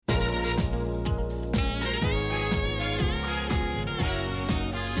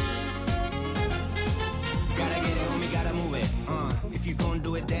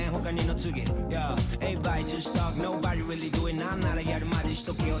次 Yeah everybody just talk nobody really do itなんならやるまでし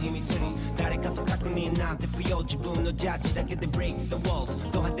とけよ秘密に誰かと確認なんて不要自分のジャッジだけで break the walls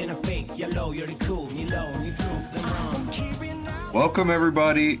ド派手な fake やろうより cool に low に prove the wrong Welcome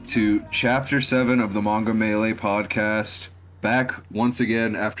everybody to Chapter 7 of the Manga Melee podcast. Back once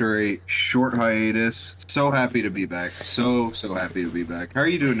again after a short hiatus. So happy to be back. So happy to be back. How are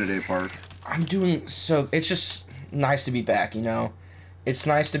you doing today, Park? I'm doing so... It's just nice to be back, you know? It's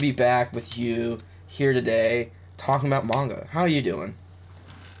nice to be back with you here today talking about manga. How are you doing?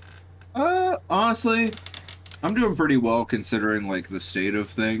 Honestly, I'm doing pretty well considering, like, the state of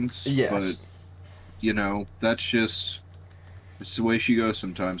things. Yes. But, you know, that's just... It's the way she goes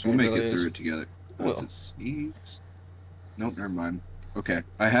sometimes. We'll make it through it together. What's it, sneeze? Nope, never mind. Okay,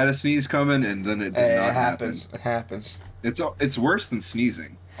 I had a sneeze coming, and then it did not happen. It happens. It's worse than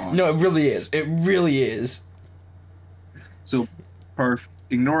sneezing, honestly. No, it really is. It really is. So, Parf,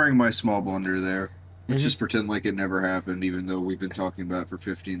 ignoring my small blunder there, let's just pretend like it never happened, even though we've been talking about it for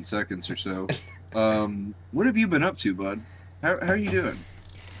 15 seconds or so. What have you been up to, bud? How are you doing?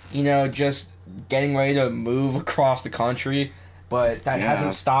 You know, just getting ready to move across the country, but that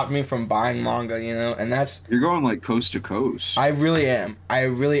hasn't stopped me from buying manga, you know, and that's... You're going, like, coast to coast. I really am.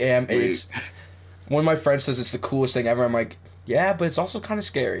 Wait. It's... One of my friends says it's the coolest thing ever. I'm like, yeah, but it's also kind of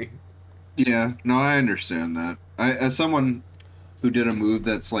scary. Yeah, no, I understand that. As someone who did a move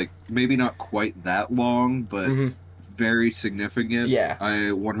that's, like, maybe not quite that long, but very significant, yeah,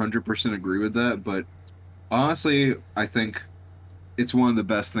 I 100% agree with that, but honestly, I think it's one of the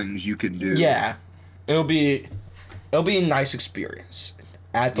best things you can do. Yeah, it'll be a nice experience,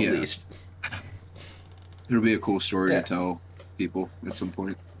 at the least. It'll be a cool story to tell people at some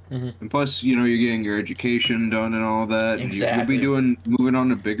point. And plus, you know, you're getting your education done and all that. Exactly. You'll be moving on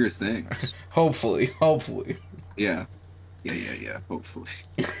to bigger things. Hopefully. Yeah, hopefully.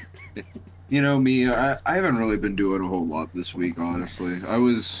 You know, me, I haven't really been doing a whole lot this week, honestly.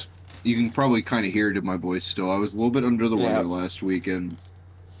 You can probably kind of hear it in my voice still. I was a little bit under the weather last week, and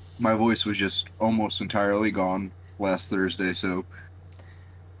my voice was just almost entirely gone last Thursday, so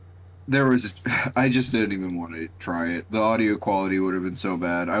I just didn't even want to try it. The audio quality would have been so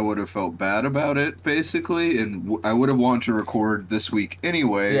bad. I would have felt bad about it, basically, and I would have wanted to record this week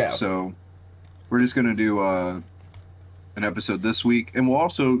anyway, so we're just going to do an episode this week, and we're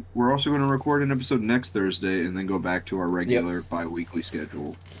also going to record an episode next Thursday and then go back to our regular bi-weekly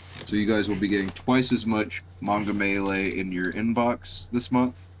schedule. So you guys will be getting twice as much Manga Melee in your inbox this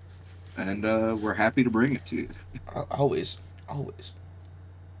month, and we're happy to bring it to you. Always.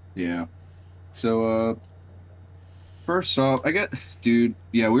 Yeah. So, first off, dude,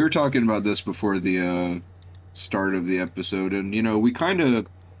 we were talking about this before the start of the episode, and, you know, we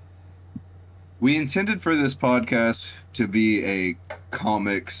intended for this podcast to be a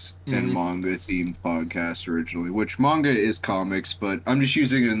comics and manga themed podcast originally, which manga is comics, but I'm just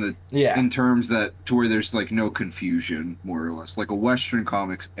using it in terms that to where there's like no confusion, more or less, like a Western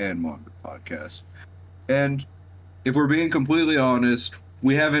comics and manga podcast. And if we're being completely honest,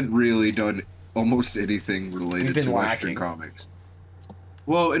 we haven't really done almost anything related to Western comics.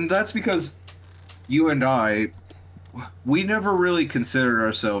 Well, and that's because you and we never really considered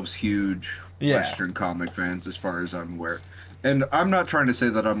ourselves huge Western comic fans, as far as I'm aware. And I'm not trying to say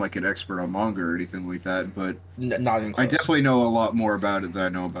that I'm like an expert on manga or anything like that, but not even close. I definitely know a lot more about it than I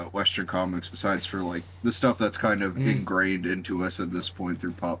know about Western comics, besides for like the stuff that's kind of ingrained into us at this point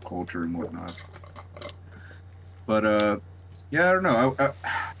through pop culture and whatnot. But I don't know.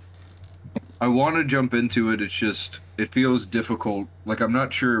 I want to jump into it. It's just it feels difficult. Like I'm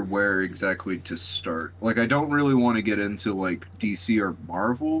not sure where exactly to start. Like I don't really want to get into like DC or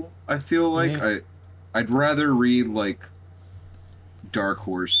Marvel. I feel like I'd rather read like Dark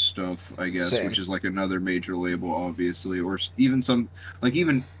Horse stuff, I guess, which is like another major label, obviously, or even some like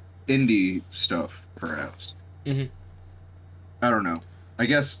even indie stuff, perhaps. I don't know. I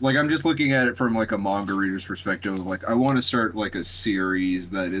guess like I'm just looking at it from like a manga reader's perspective. Like I want to start like a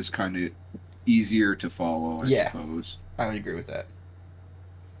series that is kind of easier to follow, I suppose. I would agree with that.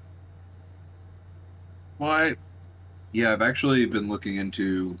 Well, I've actually been looking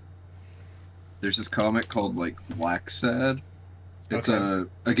into... There's this comic called, like, Black Sad. It's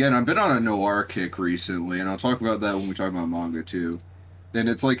again, I've been on a noir kick recently, and I'll talk about that when we talk about manga, too. And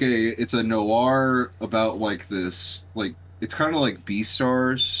it's like it's a noir about, like, this, like, it's kind of like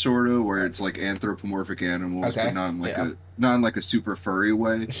Beastars, sort of, where it's, like, anthropomorphic animals, but not in, like, a super furry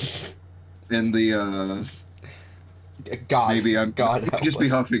way. And the, maybe I'm just be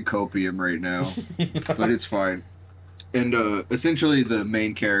huffing copium right now, but it's fine. And essentially the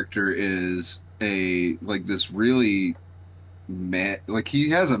main character is this really man, like he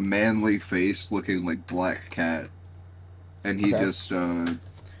has a manly face, looking like Black Cat, and he Okay. just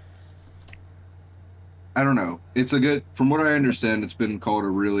I don't know. It's a good, from what I understand, it's been called a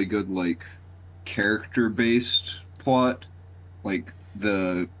really good like character-based plot. Like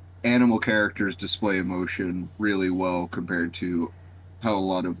the animal characters display emotion really well compared to how a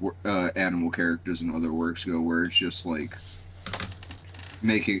lot of animal characters in other works go, where it's just like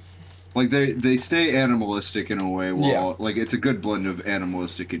making, like they stay animalistic in a way while Yeah. like it's a good blend of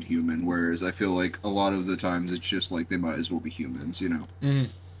animalistic and human, whereas I feel like a lot of the times it's just like they might as well be humans, you know. Mm.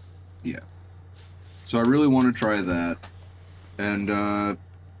 Yeah. So I really want to try that. And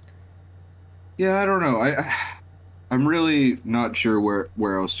yeah, I don't know. I'm really not sure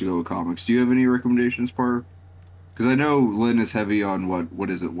where else to go with comics. Do you have any recommendations, Park? Because I know Lynn is heavy on what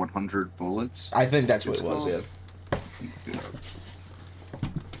is it, 100 Bullets? I think that's what It's it was. called. Yeah.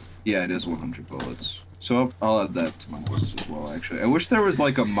 Yeah, it is 100 Bullets. So I'll add that to my list as well. Actually, I wish there was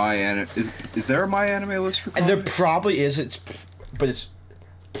like a My Anime. Is there a My Anime list for And comics? there probably is. But it's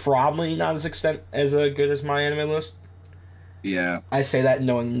probably not as good as my anime list. Yeah. I say that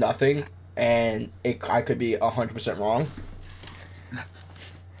knowing nothing, and I could be 100% wrong.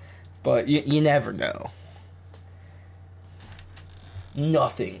 But you never know.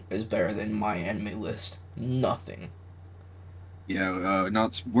 Nothing is better than my anime list. Nothing. Yeah,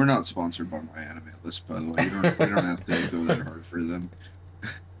 we're not sponsored by My Anime List, by the way. We don't have to go that hard for them.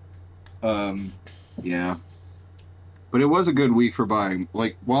 Yeah. But it was a good week for buying.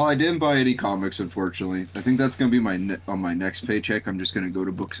 Like, while I didn't buy any comics, unfortunately, I think that's gonna be on my next paycheck. I'm just gonna go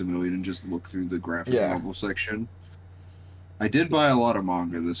to Books A Million and just look through the graphic Yeah. novel section. I did buy a lot of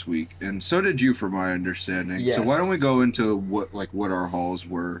manga this week, and so did you, from my understanding. Yes. So why don't we go into what our hauls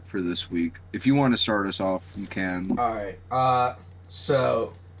were for this week? If you want to start us off, you can. Alright,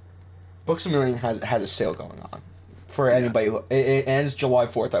 so Books A Million has a sale going on for anybody who it ends July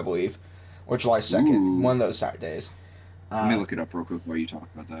 4th, I believe, or July 2nd, Ooh. one of those Saturdays. Let me look it up real quick while you talk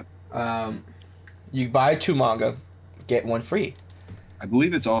about that. You buy 2 manga, get 1 free. I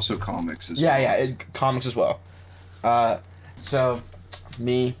believe it's also comics as Yeah, well. yeah, comics as well. So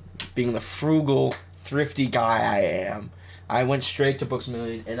me being the frugal, thrifty guy I am, I went straight to Books A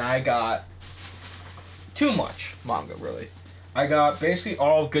Million and I got too much manga, really. I got basically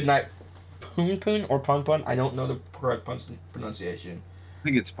all of Goodnight Poon Poon or Pun Pun. I don't know the correct pronunciation. I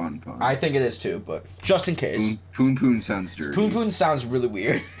think it's Pun Pun. I think it is too, but just in case. Poon Poon sounds dirty. Poon Poon sounds really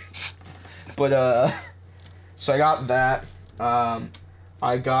weird. But, so I got that.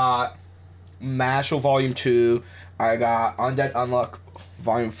 I got Mashal Volume 2. I got Undead Unluck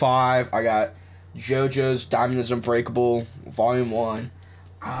Volume 5. I got JoJo's Diamond is Unbreakable Volume 1.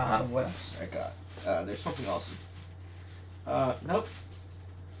 What else I got? There's something else. Nope.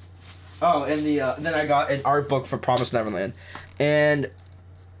 Oh, and then I got an art book for Promised Neverland. And,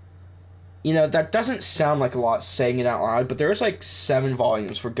 you know, that doesn't sound like a lot saying it out loud, but there's like 7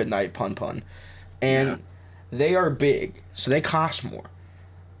 volumes for Goodnight Pun Pun. And they are big, so they cost more.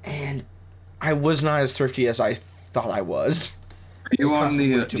 And I was not as thrifty as I thought I was. Are you It on costs way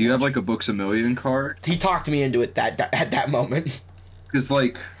the? too Do you have much. like a Books A Million card? He talked me into it at that moment. Because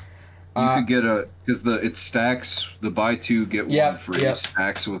like you could get because it stacks the buy 2 get 1 Yep, free yep.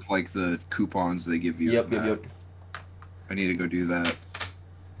 stacks with like the coupons they give you. Yep. I need to go do that.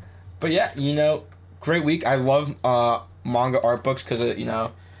 But yeah, you know, great week. I love manga art books because, you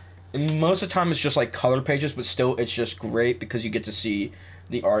know, most of the time it's just like color pages, but still it's just great because you get to see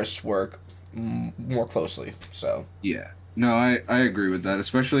the artist's work more closely. So Yeah. No, I agree with that.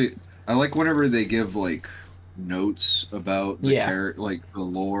 Especially I like whenever they give like notes about the like the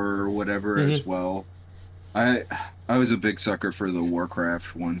lore or whatever as well. I was a big sucker for the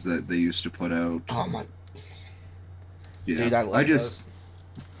Warcraft ones that they used to put out. oh my, Yeah. dude, I love those.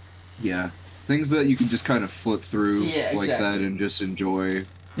 Yeah, things that you can just kind of flip through Yeah, like that exactly. and just enjoy.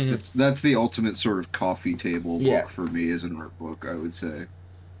 Mhm. That's the ultimate sort of coffee table book Yeah. for me as an art book, I would say.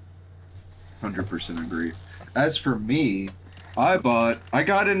 100% agree. As for me, I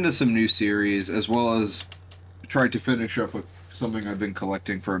got into some new series as well as tried to finish up with something I've been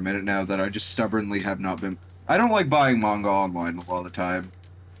collecting for a minute now that I just stubbornly have not been. I don't like buying manga online a lot of the time.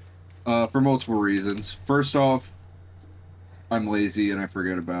 For multiple reasons. First off, I'm lazy and I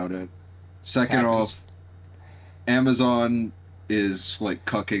forget about it. Second Happens. off, Amazon is like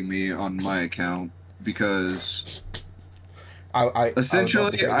cucking me on my account because I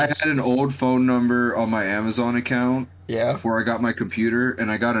essentially I had an old phone number on my Amazon account yeah. before I got my computer,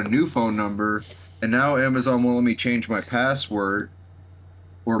 and I got a new phone number, and now Amazon won't let me change my password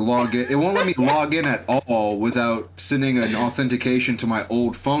or log in. It won't let me log in at all without sending an authentication to my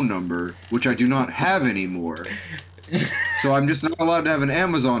old phone number, which I do not have anymore. So I'm just not allowed to have an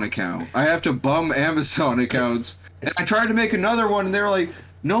Amazon account. I have to bum Amazon accounts. And I tried to make another one, and they were like,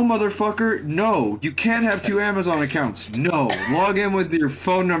 no, motherfucker, no. You can't have 2 Amazon accounts. No. Log in with your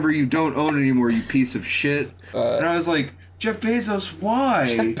phone number you don't own anymore, you piece of shit. And I was like, Jeff Bezos, why?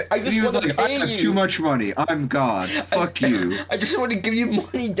 And he was like, I have too much money. I'm God. Fuck you. I just want to give you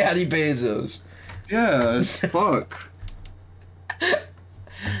money, Daddy Bezos. Yeah, fuck.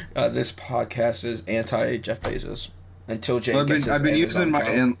 This podcast is anti Jeff Bezos until Jake gets his I've been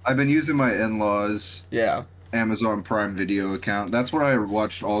using my in-laws. Yeah. Amazon Prime Video account. That's what I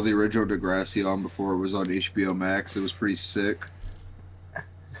watched all the original Degrassi on before it was on HBO Max. It was pretty sick.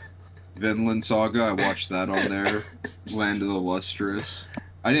 Vinland Saga, I watched that on there. Land of the Lustrous.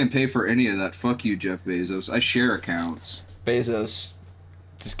 I didn't pay for any of that. Fuck you, Jeff Bezos. I share accounts. Bezos,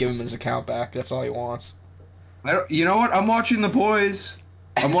 just give him his account back. That's all he wants. You know what? I'm watching The Boys.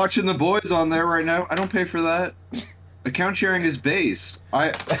 I'm watching The Boys on there right now. I don't pay for that. Account sharing is based.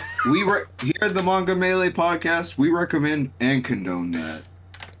 Here at the Manga Melee podcast, we recommend and condone that.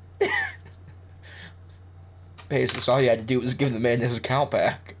 Bezos, all you had to do was give the man his account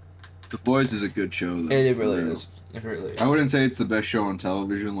back. The Boys is a good show, though. It really is. It really is. I wouldn't say it's the best show on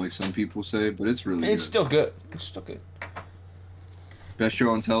television, like some people say, but it's really good. It's still good. It's still good. Best show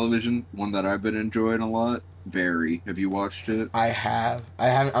on television, one that I've been enjoying a lot. Barry. Have you watched it? I have. I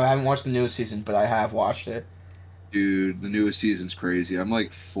haven't watched the newest season, but I have watched it. Dude, the newest season's crazy. I'm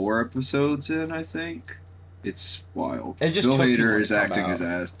like 4 episodes in, I think. It's wild. It just Bill took too Hader long is to come acting out. his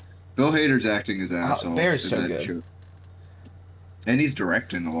ass. Bill Hader's acting his ass off. Bear's in so that good. show. And he's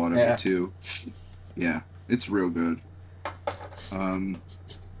directing a lot of it too. Yeah, it's real good.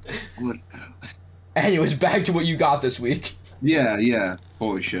 What? Anyways, back to what you got this week. Yeah.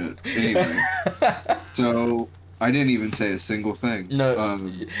 Holy shit. Anyway, so I didn't even say a single thing. No,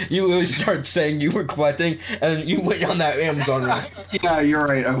 you really started saying you were collecting, and you went on that Amazon run. Yeah, you're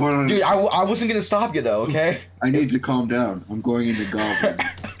right. Dude, I wasn't gonna stop you though. Okay. I need to calm down. I'm going into Goblin.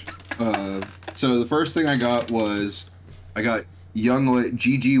 So the first thing I got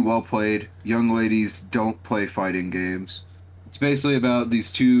GG, well played. Young ladies don't play fighting games. It's basically about these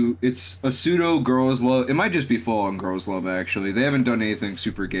two. It's a pseudo girls' love. It might just be full on girls' love, actually. They haven't done anything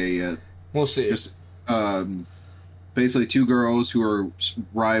super gay yet. We'll see. Just, basically, 2 girls who are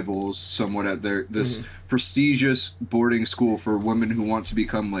rivals somewhat at this prestigious boarding school for women who want to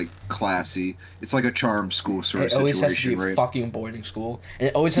become, like, classy. It's like a charm school sort of situation, right? It always has to be a fucking boarding school. And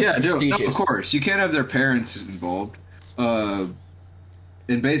it always has to be prestigious. No, of course. You can't have their parents involved.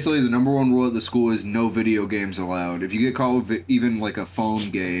 And basically, the number 1 rule at the school is no video games allowed. If you get caught with even like a phone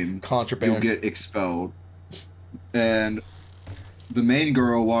game, contraband, you'll get expelled. And the main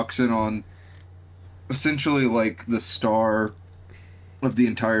girl walks in on essentially like the star of the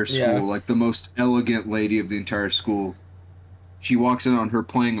entire school, like the most elegant lady of the entire school. She walks in on her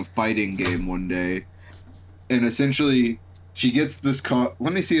playing a fighting game one day, and essentially she gets this.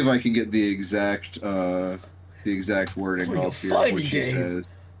 Let me see if I can get the exact wording off here of what she says.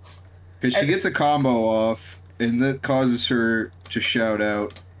 Because she gets a combo off, and that causes her to shout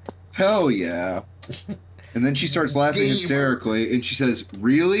out, "Hell yeah!" And then she starts laughing hysterically, and she says,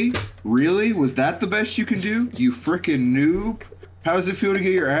 "Really? Really? Was that the best you can do? You frickin' noob? How does it feel to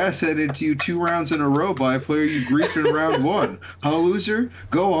get your ass handed to you 2 rounds in a row by a player you griefed in round 1? Huh, loser?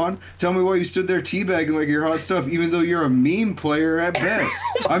 Go on. Tell me why you stood there teabagging like you're hot stuff, even though you're a meme player at best.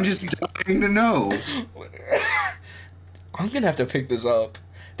 I'm just dying to know." I'm gonna have to pick this up.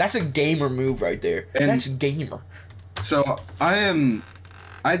 That's a gamer move right there. And that's gamer. So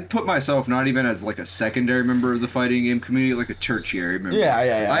I'd put myself not even as like a secondary member of the fighting game community, like a tertiary member. Yeah.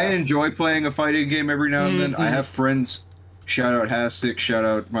 I enjoy playing a fighting game every now and then. I have friends, shout out Hastic, shout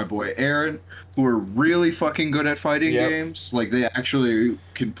out my boy Aaron, who are really fucking good at fighting games. Like, they actually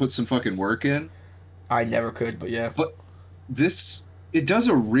can put some fucking work in. I never could, but yeah. But it does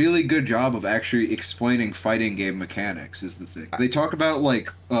a really good job of actually explaining fighting game mechanics, is the thing. They talk about, like,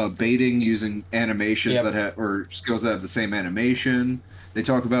 baiting using animations that have, or skills that have the same animation. They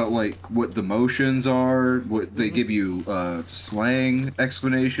talk about, like, what the motions are, what they give you slang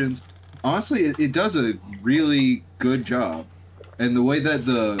explanations. Honestly, it does a really good job. And the way that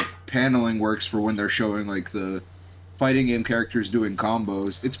the paneling works for when they're showing, like, the fighting game characters doing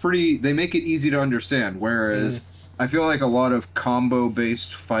combos, they make it easy to understand, whereas I feel like a lot of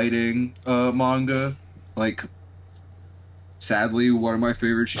combo-based fighting manga, like, sadly, one of my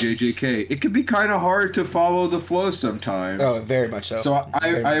favorites, JJK, it can be kind of hard to follow the flow sometimes. Oh, very much so. So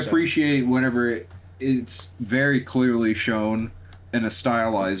I appreciate whenever it's very clearly shown in a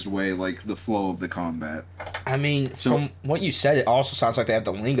stylized way, like the flow of the combat. I mean, from what you said, it also sounds like they have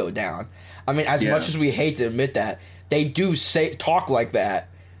the lingo down. I mean, as much as we hate to admit that, they do talk like that.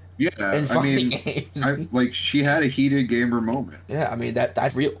 Yeah, in fighting games. like she had a heated gamer moment. Yeah, I mean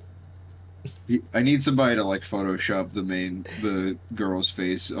that's real. I need somebody to like Photoshop the girl's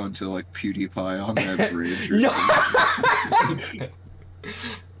face onto like PewDiePie on that bridge. Or No. something.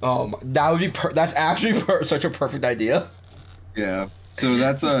 That would be that's actually such a perfect idea. Yeah. So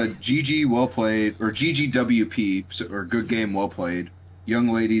that's a GG well played, or GGWP, or good game well played. Young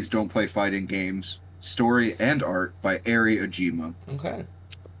ladies don't play fighting games. Story and art by Eri Ojima. Okay.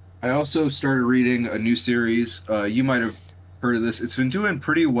 I also started reading a new series. You might have heard of this. It's been doing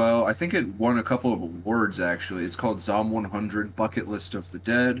pretty well. I think it won a couple of awards, actually. It's called Zom 100 Bucket List of the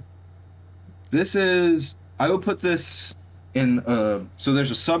Dead. I would put this in, so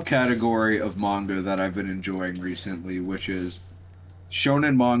there's a subcategory of manga that I've been enjoying recently, which is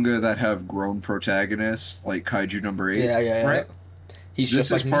shonen manga that have grown protagonists, like Kaiju number 8. Yeah. Right? He's This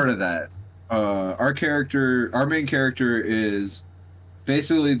just is part of that. Our main character is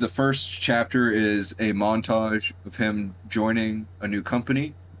basically the first chapter is a montage of him joining a new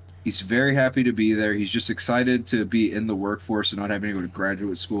company. He's very happy to be there. He's just excited to be in the workforce and not having to go to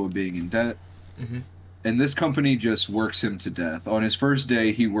graduate school and being in debt. Mm-hmm. And this company just works him to death. On his first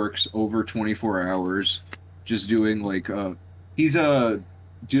day, he works over 24 hours, just doing like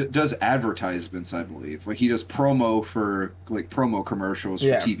does advertisements, I believe. Like he does promo commercials for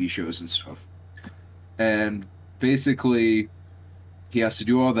TV shows and stuff. And basically, he has to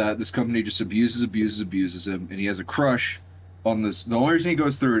do all that. This company just abuses him, and he has a crush on this. The only reason he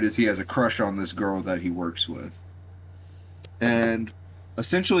goes through it is he has a crush on this girl that he works with. And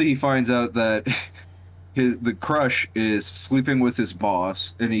essentially, he finds out that the crush is sleeping with his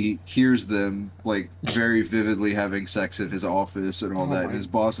boss, and he hears them like very vividly having sex in his office and all that. And his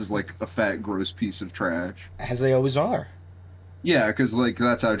boss is like a fat, gross piece of trash, as they always are. Yeah, because like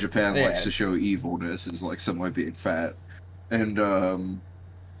that's how Japan likes to show evilness, is like someone being fat, and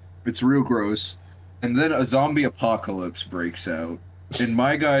it's real gross. And then a zombie apocalypse breaks out, and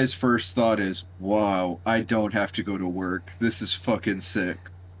my guy's first thought is, "Wow, I don't have to go to work. This is fucking sick."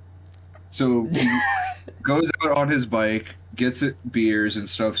 So he goes out on his bike, gets beers and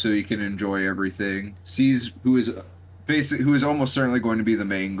stuff so he can enjoy everything. Sees who is almost certainly going to be the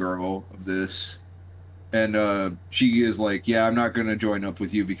main girl of this. And she is like, "Yeah, I'm not going to join up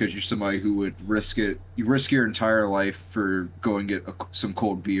with you because you're somebody who would risk it. You risk your entire life for going get some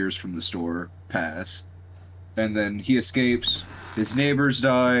cold beers from the store pass." And then he escapes. His neighbors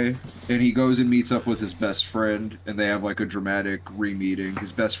die, and he goes and meets up with his best friend, and they have like a dramatic re-meeting.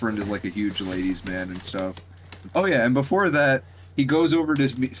 His best friend is like a huge ladies' man and stuff. Oh yeah, and before that, he goes over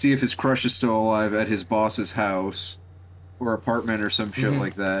to see if his crush is still alive at his boss's house or apartment or some shit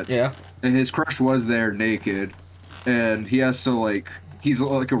like that. Yeah. And his crush was there naked, and he has to he's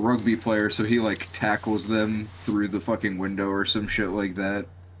like a rugby player, so he like tackles them through the fucking window or some shit like that.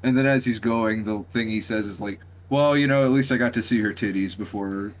 And then as he's going, the thing he says is like, "Well, you know, at least I got to see her titties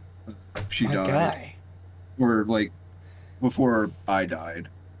before she died." Guy. Or like before I died,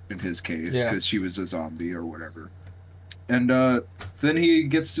 in his case, Yeah. because she was a zombie or whatever. And then he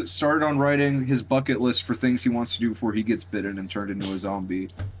gets started on writing his bucket list for things he wants to do before he gets bitten and turned into a zombie.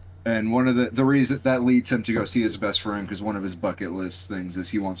 And one of the reason that leads him to go see his best friend, because one of his bucket list things is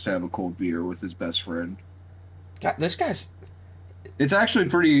he wants to have a cold beer with his best friend. God, this guy's. It's actually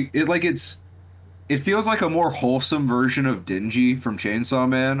pretty. It feels like a more wholesome version of Denji from Chainsaw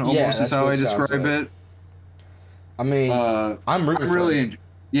Man. Almost is how I describe it. I mean, I'm rooting for him.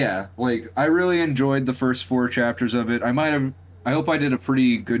 Yeah, like I really enjoyed the first 4 chapters of it. I hope I did a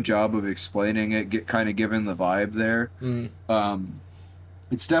pretty good job of explaining it, kind of giving the vibe there.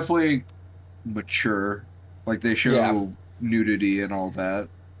 It's definitely mature, like they show nudity and all that.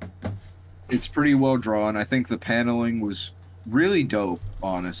 It's pretty well drawn. I think the paneling was really dope,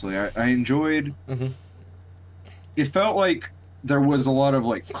 honestly. I enjoyed. It felt like there was a lot of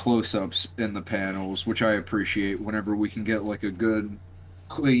like close-ups in the panels, which I appreciate whenever we can get like a good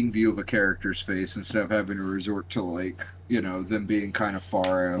clean view of a character's face instead of having to resort to like, you know, them being kind of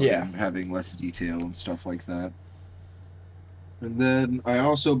far out and having less detail and stuff like that. And then I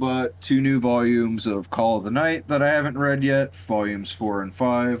also bought 2 new volumes of Call of the Night that I haven't read yet, volumes 4 and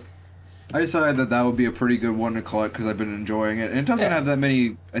 5. I decided that would be a pretty good one to collect because I've been enjoying it. And it doesn't have that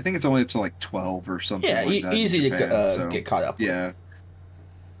many. I think it's only up to like 12 or something like that. Easy in Japan, to get caught up with. Yeah.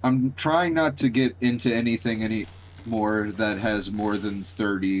 I'm trying not to get into anything anymore that has more than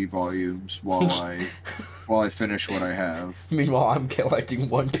 30 volumes while I finish what I have. Meanwhile, I'm collecting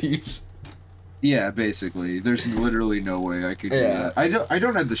One Piece. Yeah, basically. There's literally no way I could do that. I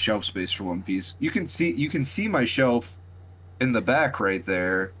don't have the shelf space for One Piece. You can see my shelf in the back right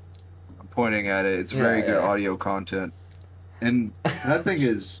there. pointing at it. It's very good yeah. audio content. And that thing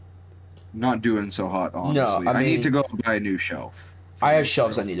is not doing so hot, honestly. I I need mean- to go buy a new shelf. I have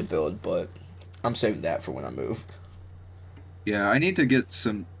shelves I need to build, but I'm saving that for when I move. Yeah, I need to get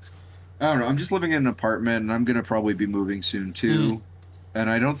some. I don't know. I'm just living in an apartment, and I'm gonna probably be moving soon too. And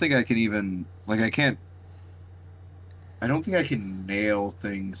I don't think I can even I can't. I don't think I can nail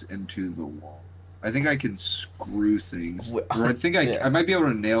things into the wall. I think I can screw things, or I think Yeah. I might be able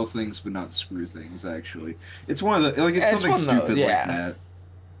to nail things, but not screw things. Actually, it's one of the it's Yeah, it's something one of those, stupid yeah. like that.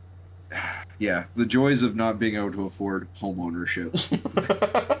 Yeah, the joys of not being able to afford home ownership.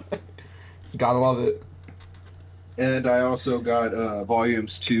 Gotta love it. And I also got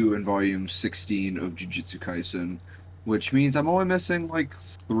volumes 2 and volume 16 of Jujutsu Kaisen, which means I'm only missing like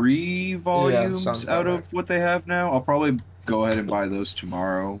 3 volumes sounds out about of what they have now. I'll probably go ahead and buy those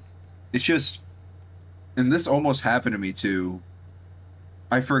tomorrow. It's just, and this almost happened to me too.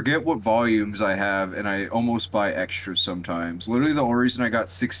 I forget what volumes I have, and I almost buy extras sometimes. Literally, the only reason I got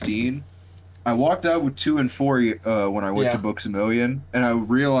 16, I walked out with 2 and 4 when I went Yeah. to Books A Million, and I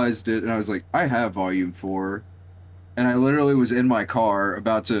realized it, and I was like, I have volume 4. And I literally was in my car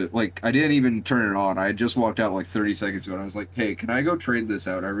about to, I didn't even turn it on. I had just walked out 30 seconds ago, and I was like, hey, can I go trade this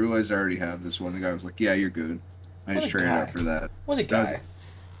out? I realized I already have this one. The guy was like, yeah, you're good. I What just a traded guy. out for that. What a That was- guy.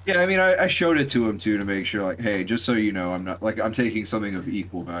 Yeah, I mean, I showed it to him, too, to make sure, hey, just so you know, I'm not, I'm taking something of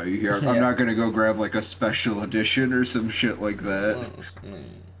equal value here. I'm Yeah. not going to go grab, a special edition or some shit like that.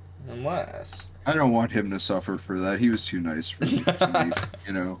 Unless. I don't want him to suffer for that. He was too nice for me,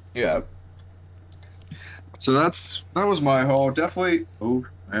 you know? Yeah. So that was my haul. Definitely. Oh,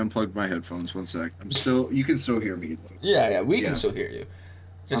 I unplugged my headphones. 1 sec. You can still hear me though. Yeah, we Yeah. can still hear you.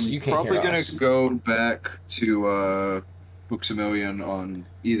 Just I'm you can't probably hear gonna us. go back to Books A Million on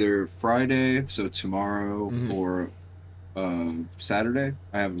either Friday, so tomorrow, Mhm. or Saturday.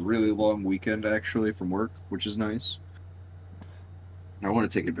 I have a really long weekend actually from work, which is nice. And I want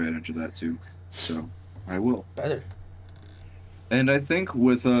to take advantage of that too, so I will. Better. And I think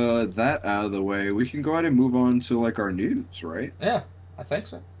with that out of the way, we can go ahead and move on to our news, right? Yeah, I think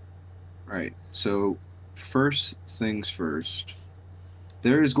so. Right. So, first things first.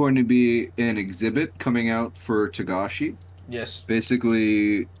 There is going to be an exhibit coming out for Togashi. Yes.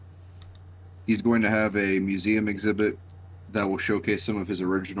 Basically, he's going to have a museum exhibit that will showcase some of his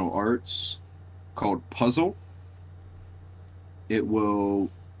original arts called Puzzle. It will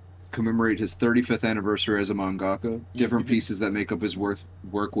commemorate his 35th anniversary as a mangaka. Different pieces that make up his work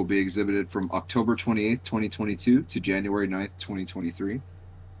will be exhibited from October 28th, 2022 to January 9th, 2023.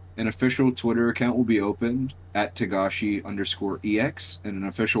 An official Twitter account will be opened at Tagashi_EX and an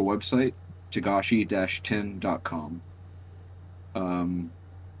official website, Tagashi-10.com. I'm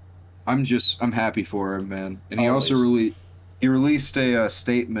happy for him, man. And he also released a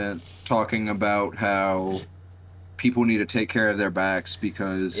statement talking about how people need to take care of their backs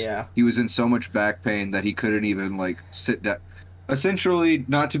because he was in so much back pain that he couldn't even sit down. Essentially,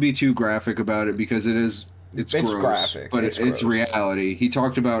 not to be too graphic about it because it's gross, graphic, but it's it's gross. reality. He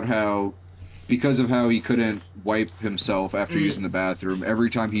talked about how because of how he couldn't wipe himself after using the bathroom, every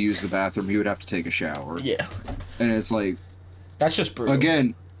time he used the bathroom, he would have to take a shower. Yeah. And it's That's just brutal.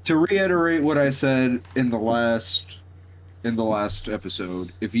 again, to reiterate what I said in the last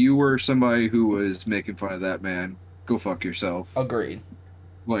episode, if you were somebody who was making fun of that man, go fuck yourself. Agreed.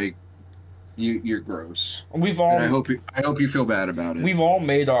 You're gross. We've all And I hope you feel bad about it. we've all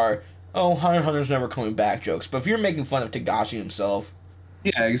made our Hunter x Hunter's never coming back jokes, but if you're making fun of Tagashi himself,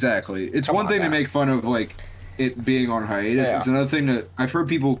 Yeah, exactly. It's Come one on thing now. to make fun of it being on hiatus. Yeah. It's another thing that I've heard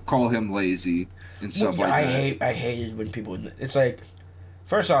people call him lazy and stuff like that. I hated when people. It's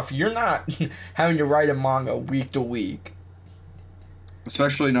first off, you're not having to write a manga week to week.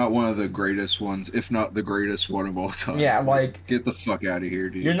 Especially not one of the greatest ones, if not the greatest one of all time. Yeah, get the fuck out of here,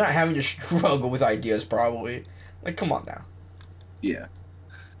 dude. you're not having to struggle with ideas. Probably, come on now. Yeah.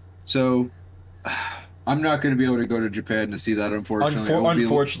 So, I'm not going to be able to go to Japan to see that, unfortunately.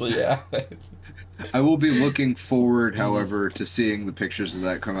 Unfortunately, yeah. I will be looking forward, however, to seeing the pictures of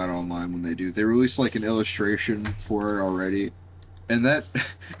that come out online when they do. They released an illustration for it already, and that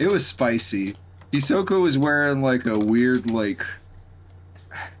it was spicy. Hisoka was wearing a weird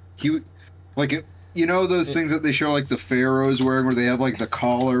those things that they show the pharaohs wearing where they have the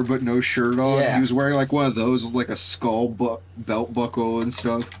collar but no shirt on. Yeah. He was wearing one of those with a skull belt buckle and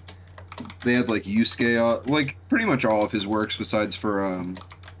stuff. They had Yusuke on, pretty much all of his works besides for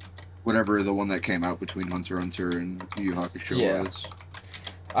whatever the one that came out between Hunter x Hunter and Yu Yu Hakusho Yeah. was.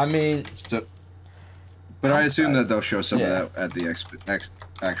 I mean, So, but I assume that they'll show some Yeah. of that at the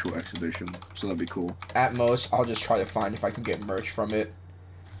actual exhibition, so that'd be cool. at most, I'll just try to find if I can get merch from it.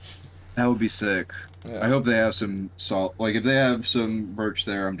 That would be sick. Yeah. I hope they have some salt. Like, if they have some merch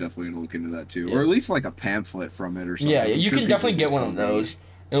there, I'm definitely gonna look into that too, Yeah. or at least like a pamphlet from it or something. Yeah, I'm you sure can people definitely get just one of don't know. those.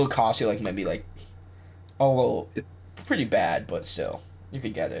 It'll cost you like maybe like a little, pretty bad, but still, you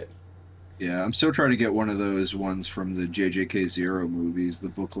could get it. Yeah, I'm still trying to get one of those ones from the JJK Zero movies, the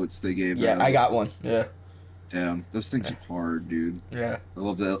booklets they gave Yeah, out. I got one. Yeah, Damn, those things are hard, dude. yeah. I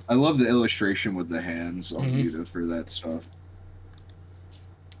love the illustration with the hands on Mhm. Yuta for that stuff.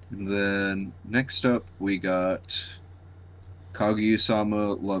 And then next up we got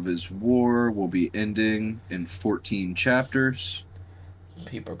Kaguya-sama Love is War will be ending in 14 chapters.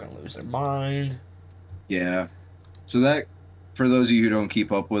 People are gonna lose their mind. Yeah. So that, for those of you who don't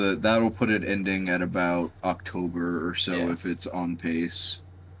keep up with it, that'll put it ending at about October or so Yeah. if it's on pace.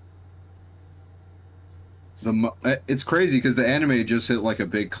 It's crazy because the anime just hit like a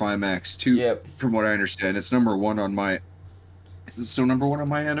big climax too. Yep. From what I understand, it's number one on my. Is it still number one on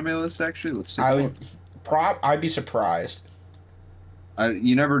my anime list? Actually, let's take I a would look. I'd be surprised.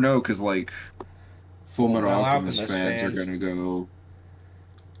 You never know because like Full Metal Fullmetal Alchemist Alchemist fans fans. are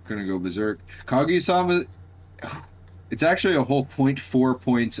gonna go berserk. Kaguya-sama, it's actually a whole 0.4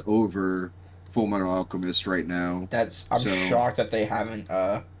 points over Full Metal Alchemist right now. I'm So- shocked that they haven't.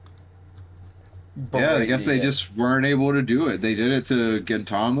 Yeah, I guess berated they it. just weren't able to do it. They did it to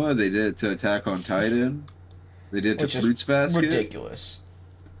Gintama. They did it to Attack on Titan. They did it Which to is Fruits Basket. ridiculous.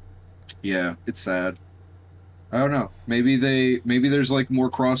 Yeah, it's sad. I don't know. Maybe there's like more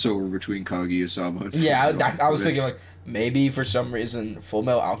crossover between Kaguya-sama and Yeah, Fullmetal I was thinking Alchemist. like maybe for some reason Full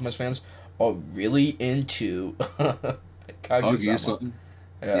Metal Alchemist fans are really into Kaguya-sama. Kaguya-sama.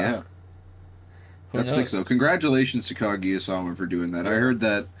 Yeah. Who That's knows? sick though. Congratulations to Kaguya-sama for doing that. I Yeah. heard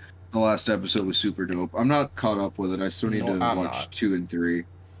that the last episode was super dope. I'm not caught up with it. I still need No, to I'm watch not. 2 and 3.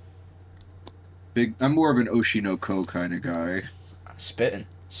 I'm more of an Oshinoko kind of guy. Spitting.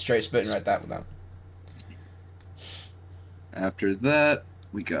 Straight spitting right that with them. After that,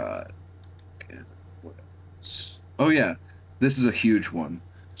 we got. What else? Oh, yeah. This is a huge one.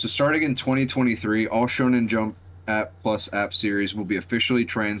 So, starting in 2023, all Shonen Jump app plus app series will be officially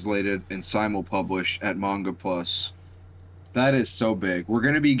translated and simulpublished at Manga Plus. That is so big. We're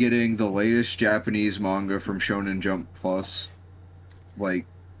going to be getting the latest Japanese manga from Shonen Jump Plus, like,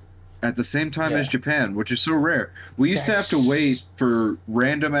 at the same time as Yeah. Japan, which is so rare. We used to have That's- to wait for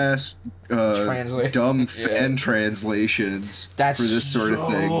random ass, Translate. dumb Yeah. fan translations That's for this sort of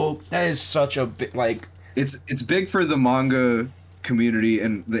thing. That is such a big like. It's big for the manga community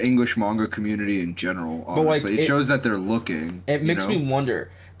and the English manga community in general. But, like, Honestly, it shows that they're looking. It makes you know? me wonder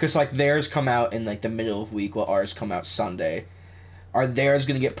because like theirs come out in like the middle of week, while ours come out Sunday. Are theirs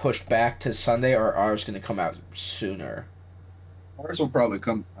gonna get pushed back to Sunday, or are ours gonna come out sooner? Ours will probably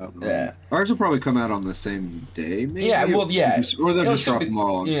come out. Yeah. Ours will probably come out on the same day. Maybe. Yeah, well, yeah. Or they'll It'll just still drop be- them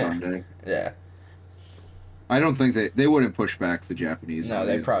all on yeah. Sunday. Yeah, I don't think they wouldn't push back the Japanese. No,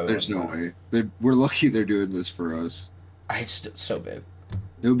 they audience. probably There's no wouldn't. way. We're lucky they're doing this for us. it's so big.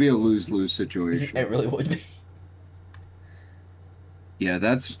 It would be a lose-lose situation. It really would be. Yeah,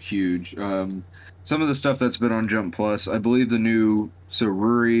 that's huge. Some of the stuff that's been on Jump Plus, I believe the new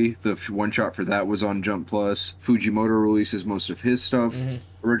Ruri, the one shot for that was on Jump Plus. Fujimoto releases most of his stuff Mhm.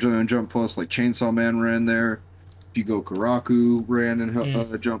 originally on Jump Plus, like Chainsaw Man ran there. Jigo Karaku ran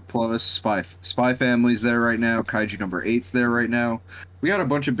in Jump Plus. Spy Family's there right now. Kaiju number 8's there right now. We got a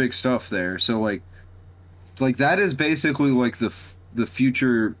bunch of big stuff there. So like that is basically like the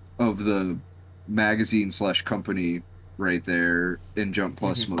future of the magazine / company right there in Jump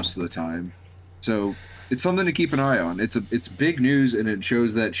Plus most of the time. So it's something to keep an eye on. It's big news, and it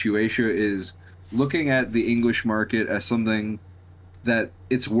shows that Shueisha is looking at the English market as something that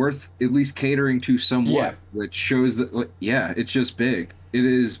it's worth at least catering to somewhat. Yeah. Which shows that, like, yeah, it's just big. It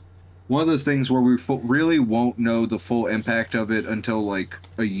is one of those things where we really won't know the full impact of it until like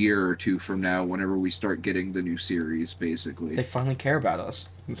a year or two from now, whenever we start getting the new series, basically. They finally care about us.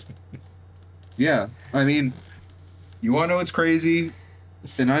 Yeah, I mean, you want to know what's crazy?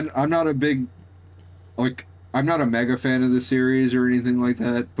 And I'm not a big, like, I'm not a mega fan of the series or anything like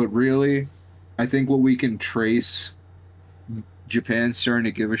that, but really, I think what we can trace Japan starting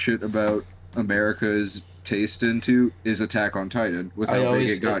to give a shit about America's taste into is Attack on Titan, with how big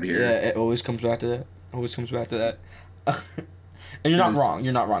it got here. Yeah, it always comes back to that. Always comes back to that. And you're not wrong.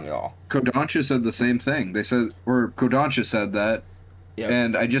 You're not wrong at all. Kodansha said the same thing. Kodansha said that, Yep.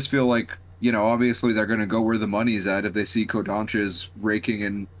 and I just feel like, you know, obviously they're going to go where the money's at if they see Kodansha's raking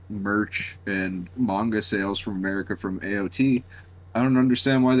in merch and manga sales from America from AOT. I don't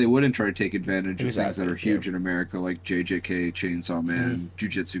understand why they wouldn't try to take advantage of things Exactly, that are huge yeah. in America, like JJK, Chainsaw Man,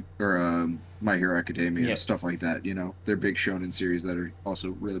 Jujutsu, or My Hero Academia, Yep. stuff like that. You know, they're big shonen series that are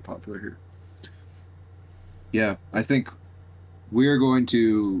also really popular here. Yeah, I think we are going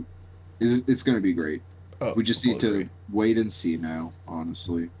to. It's going to be great. Oh, We just need to fully agree. wait and see now,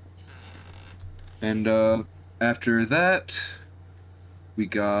 honestly. And after that, we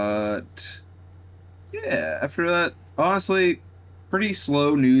got. Yeah, after that, honestly, pretty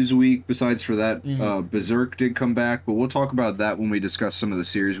slow news week. Besides for that, Mhm. Berserk did come back, but we'll talk about that when we discuss some of the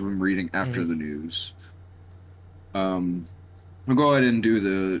series we've been reading after Mhm. the news. We'll go ahead and do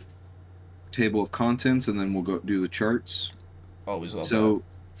the table of contents, and then we'll go do the charts. Always love So,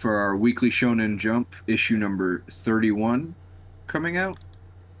 for our weekly Shonen Jump issue number 31 coming out,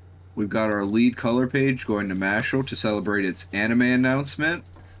 we've got our lead color page going to Mashal to celebrate its anime announcement.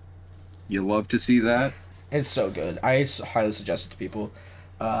 You love to see that. that. It's so good. I highly suggest it to people.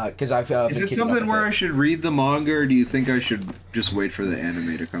 Because I've Is been it keeping up something with where it. I should read the manga, or do you think I should just wait for the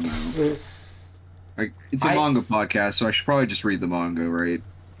anime to come out? Like, it's a manga podcast, so I should probably just read the manga, right?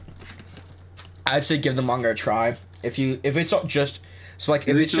 I'd say give the manga a try. If it's not just so like if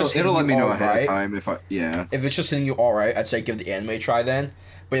At it's least just it'll let hitting me you know all ahead right, of time if I if it's just hitting you all right, I'd say give the anime a try then.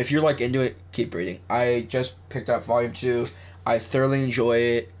 But if you're like into it, keep reading. I just picked up volume 2. I thoroughly enjoy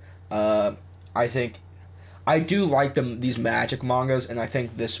it. I think I do like these magic mangas, and I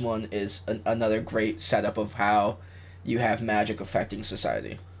think this one is another great setup of how you have magic affecting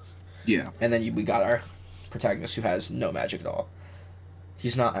society. Yeah. And then we got our protagonist who has no magic at all.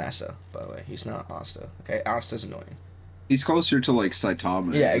 He's not Asta, by the way. He's not Asta. Okay, Asta's annoying. He's closer to like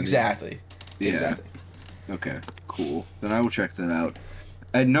Saitama. Yeah, isn't he? exactly. Yeah. Exactly. Okay, cool. Then I will check that out.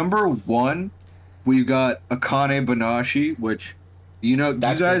 At number 1, we've got Akane Banashi, which That's you big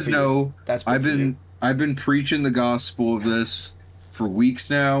guys for you. know That's big for I've been preaching the gospel of this for weeks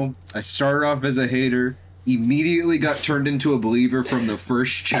now. I started off as a hater, immediately got turned into a believer from the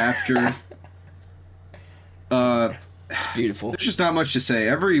first chapter. It's beautiful. There's just not much to say.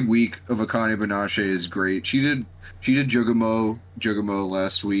 Every week of Akane Banashi is great. She did Jugumo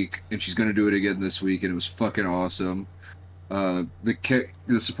last week, and she's gonna do it again this week, and it was fucking awesome.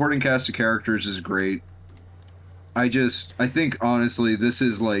 The supporting cast of characters is great. I think honestly, this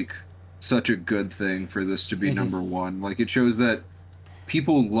is like such a good thing for this to be number 1. Like, it shows that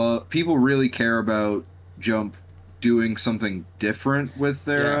people really care about Jump doing something different with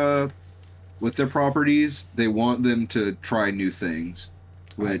their properties. They want them to try new things,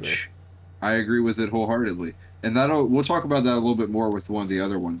 which I agree with it wholeheartedly. And we'll talk about that a little bit more with one of the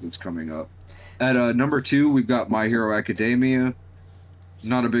other ones that's coming up. At number 2, we've got My Hero Academia.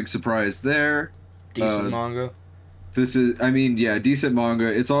 Not a big surprise there. Decent manga. This is, decent manga.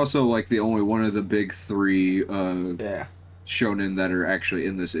 It's also like the only one of the big 3 shonen that are actually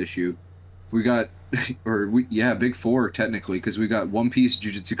in this issue. We got, big 4 technically, because we got One Piece,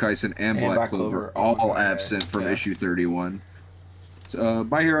 Jujutsu Kaisen, and Black Clover all absent from issue 31. So,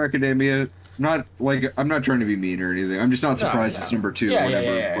 My Hero Academia, I'm not trying to be mean or anything. I'm just not surprised it's number 2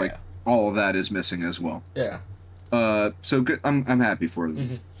 whenever all of that is missing as well. Yeah. So good. I'm happy for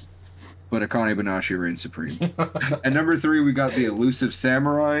them. But Akane Banashi reigns supreme. At number 3, we got The Elusive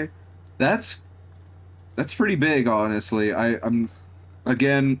Samurai. That's pretty big, honestly. I'm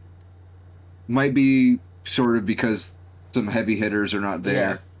again, might be sort of because some heavy hitters are not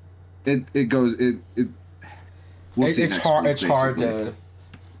there. Yeah. We'll see. It's next hard. week, it's hard basically. to.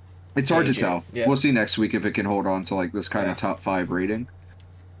 It's hard to tell. Yeah. We'll see next week if it can hold on to like this kind of top 5 rating.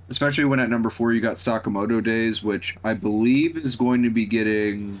 Especially when at number 4 you got Sakamoto Days, which I believe is going to be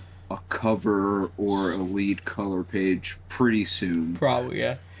getting a cover or a lead color page pretty soon. Probably,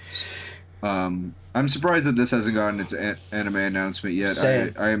 yeah. I'm surprised that this hasn't gotten its anime announcement yet.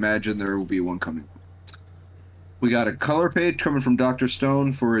 Same. I imagine there will be one coming. We got a color page coming from Dr.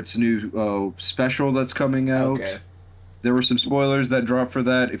 Stone for its new special that's coming out. Okay. There were some spoilers that dropped for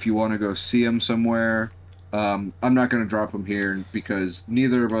that if you want to go see them somewhere. I'm not going to drop them here because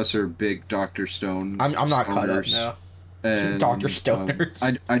neither of us are big Dr. Stone I'm not caught up stoners. now. And, Dr.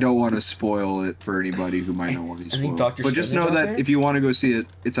 Stoners. I don't want to spoil it for anybody who might not want to be I think spoiled. Dr. But just Stoners know out that there? if you want to go see it,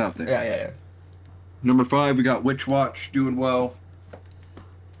 it's out there. Yeah. Number 5, we got Witch Watch doing well.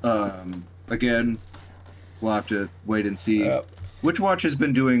 Again, we'll have to wait and see. Witch Watch has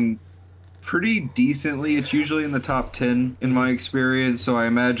been doing pretty decently. It's usually in the top 10 in my experience, so I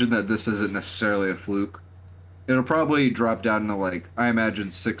imagine that this isn't necessarily a fluke. It'll probably drop down to I imagine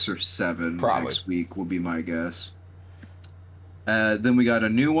 6 or 7 next week will be my guess. Then we got a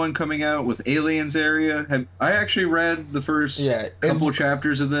new one coming out with Aliens Area. I actually read the first couple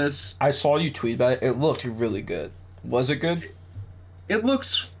chapters of this. I saw you tweet about it. It looked really good. Was it good?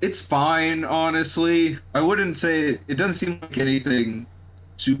 It's fine, honestly. I wouldn't say it doesn't seem like anything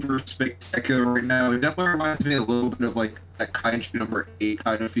super spectacular right now. It definitely reminds me a little bit of like that Kaiju number 8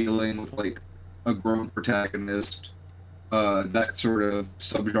 kind of feeling with like a grown protagonist. That sort of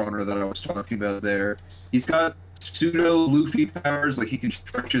subgenre that I was talking about there. He's got pseudo Luffy powers, like he can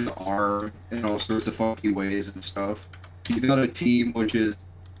stretch his arm in all sorts of funky ways and stuff. He's got a team which is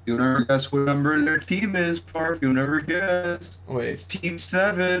you'll never guess what number their team is, Parf. You'll never guess. Wait. It's Team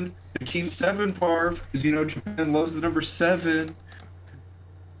 7. Team 7, Parf, because you know Japan loves the number 7.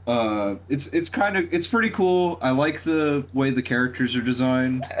 It's pretty cool. I like the way the characters are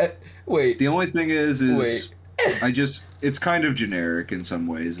designed. Wait. The only thing is Wait. it's kind of generic in some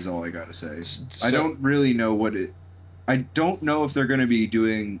ways is all I gotta say. So, I don't really know I don't know if they're gonna be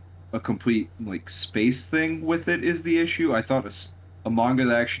doing a complete like space thing with it is the issue. I thought a manga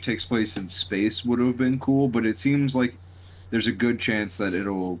that actually takes place in space would have been cool, but it seems like there's a good chance that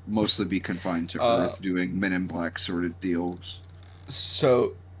it'll mostly be confined to Earth doing Men in Black sort of deals.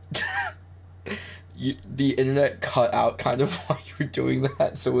 So, the internet cut out kind of while you were doing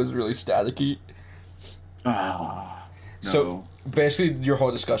that, so it was really staticky. Ah, no. So, basically, your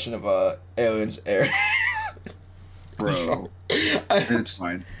whole discussion of Aliens Air. Bro, it's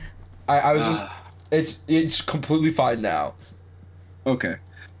fine. I was just... It's completely fine now. Okay.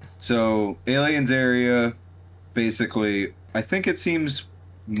 So, Aliens Area, basically, I think it seems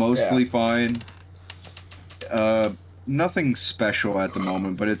mostly fine. Nothing special at the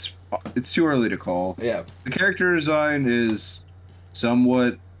moment, but it's too early to call. Yeah. The character design is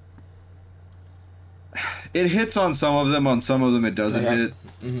somewhat... It hits on some of them it doesn't hit.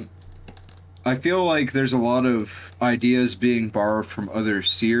 Mm-hmm. I feel like there's a lot of ideas being borrowed from other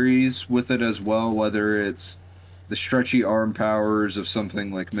series with it as well, whether it's the stretchy arm powers of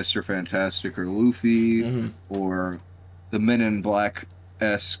something like Mr. Fantastic or Luffy, or the Men in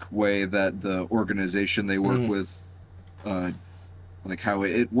Black-esque way that the organization they work with, like how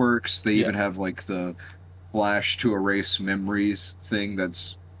it works. They even have like the flash to erase memories thing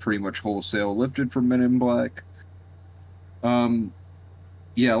that's pretty much wholesale lifted from Men in Black.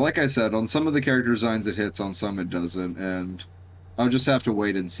 Yeah, like I said, on some of the character designs it hits, on some it doesn't, and I'll just have to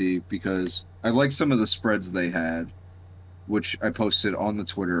wait and see, because I like some of the spreads they had, which I posted on the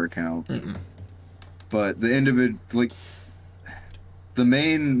Twitter account. But the the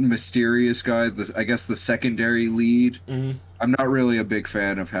main mysterious guy, I guess the secondary lead, I'm not really a big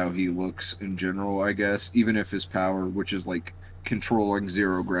fan of how he looks in general, I guess, even if his power, which is like controlling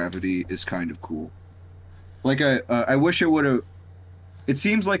zero gravity, is kind of cool. Like, I wish it would have... It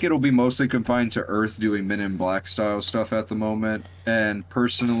seems like it'll be mostly confined to Earth doing Men in Black style stuff at the moment, and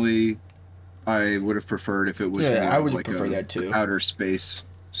personally, I would have preferred if it was more I would like prefer that too. Outer space,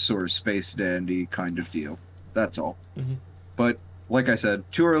 sort of space dandy kind of deal. That's all. But, like I said,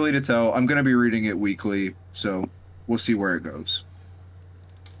 too early to tell. I'm going to be reading it weekly, so we'll see where it goes.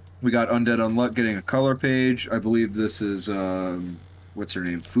 We got Undead Unluck getting a color page. I believe this is, what's her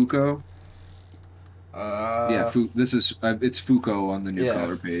name? Fuko? This is it's Fuko on the new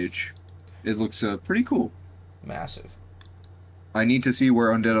color page. It looks pretty cool. Massive. I need to see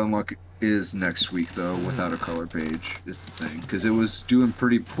where Undead Unluck is next week though, without a color page is the thing, because it was doing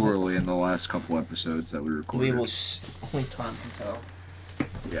pretty poorly in the last couple episodes that we recorded. We will only time can tell.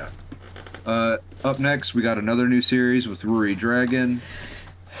 Yeah. Up next, we got another new series with Ruri Dragon.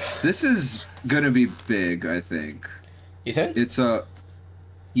 This is gonna be big, I think. You think? It's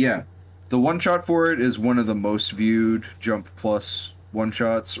yeah. The one-shot for it is one of the most viewed Jump Plus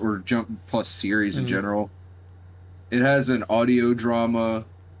one-shots, or Jump Plus series in general. It has an audio drama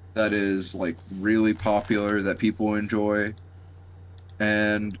that is, like, really popular, that people enjoy.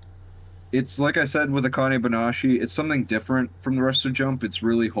 And it's, like I said with Akane Banashi, it's something different from the rest of Jump. It's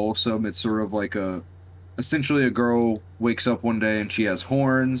really wholesome. It's sort of like essentially a girl wakes up one day and she has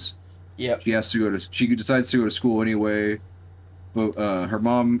horns. Yep. She decides to go to school anyway. But her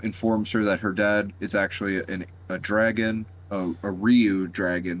mom informs her that her dad is actually a dragon, a Ryu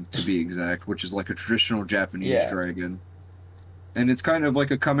dragon to be exact, which is like a traditional Japanese dragon. And it's kind of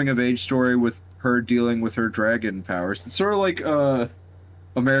like a coming-of-age story with her dealing with her dragon powers. It's sort of like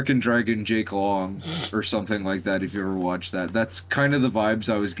American Dragon Jake Long or something like that, if you ever watched that. That's kind of the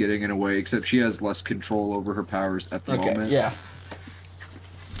vibes I was getting in a way, except she has less control over her powers at the moment. Yeah.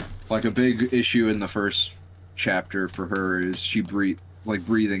 Like a big issue in the first chapter for her is she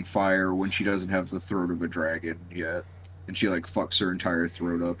breathing fire when she doesn't have the throat of a dragon yet, and she like fucks her entire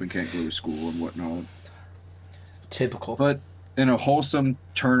throat up and can't go to school and whatnot. Typical. But in a wholesome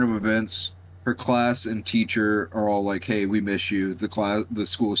turn of events, her class and teacher are all like, "Hey, we miss you. The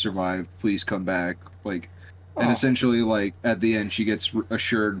school survived. Please come back." Like, And Oh. essentially, like at the end, she gets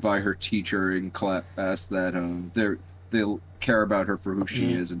assured by her teacher in class that they'll care about her for who she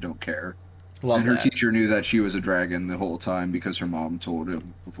Mhm. is and don't care. Love And her that. teacher knew that she was a dragon the whole time because her mom told him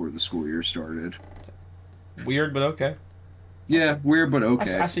before the school year started. Weird, but okay. Yeah, weird but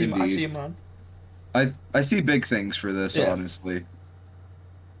okay. I see him. I indeed. see him on. I see big things for this, Yeah. honestly.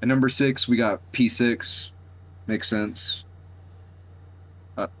 At number 6, we got P6. Makes sense.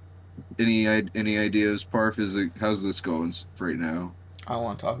 Any ideas, Parf? How's this going right now? I don't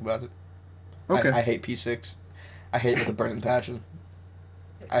want to talk about it. Okay. I hate P6. I hate it with a burning passion.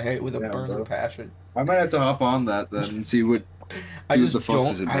 I hate it with a Yeah, burning bro. passion. I might have to hop on that then and see what. I See what just the fuss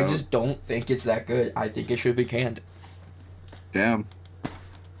is don't. I about. just don't think it's that good. I think it should be canned. Damn.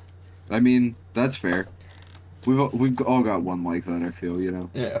 I mean, that's fair. We've all got one like that. I feel, you know.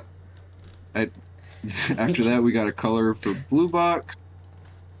 Yeah. After that, we got a color for Blue Box.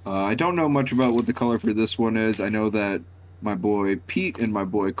 I don't know much about what the color for this one is. I know that my boy Pete and my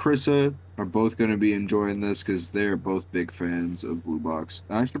boy Krissa are both going to be enjoying this because they're both big fans of Blue Box.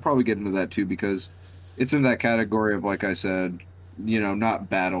 I should probably get into that too because it's in that category of, like I said, you know, not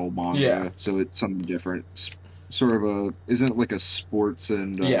battle manga. Yeah. So it's something different. Sort of isn't it like a sports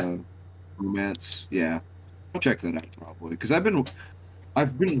and Yeah. romance? Yeah. I'll check that out probably because I've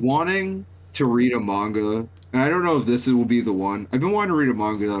been wanting to read a manga, and I don't know if this will be the one. I've been wanting to read a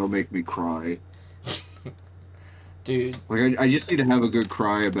manga that'll make me cry. Dude. Like I just need to have a good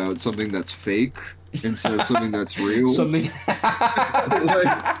cry about something that's fake instead of something that's real. Something.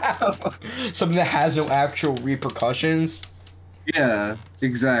 Something that has no actual repercussions. Yeah,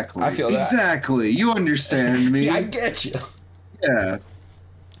 exactly. I feel that. Exactly. You understand me. Yeah, I get you. Yeah.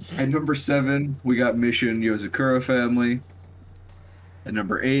 At number 7, we got Mission Yozakura Family. At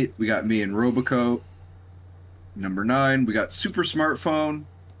number 8, we got Me and Roboco. Number 9, we got Super Smartphone.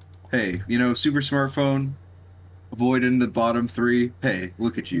 Hey, you know, Super Smartphone, avoiding the bottom 3. Hey,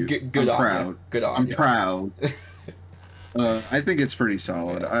 look at you. Good I'm on proud. you. Good on I'm you. proud. I think it's pretty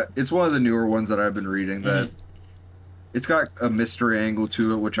solid. It's one of the newer ones that I've been reading that it's got a mystery angle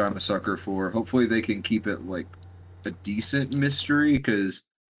to it, which I'm a sucker for. Hopefully they can keep it like a decent mystery because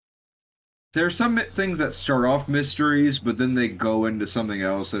there are some things that start off mysteries, but then they go into something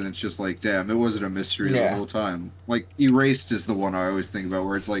else, and it's just like, damn, it wasn't a mystery the Yeah. whole time. Like, Erased is the one I always think about,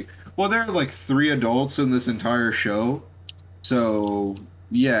 where it's like, well, there are like 3 adults in this entire show, so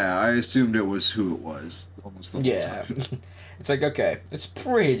yeah, I assumed it was who it was almost the whole Yeah. time. It's like, okay, it's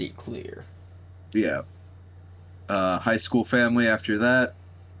pretty clear. Yeah. High School Family after that.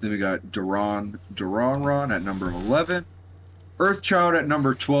 Then we got Duranron at number 11. Earthchild at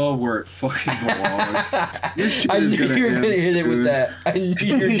number 12, where it fucking belongs. This shit I is knew gonna you were gonna end hit it with soon. that. I knew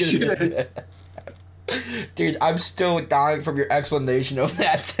you were gonna Shit. hit it with that. Dude, I'm still dying from your explanation of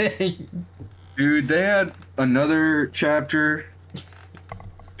that thing. Dude, they had another chapter.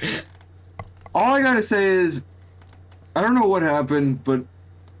 All I gotta say is, I don't know what happened, but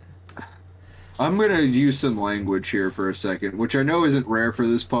I'm gonna use some language here for a second, which I know isn't rare for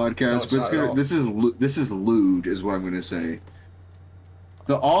this podcast, it's but not at all. this is lewd, is what I'm gonna say.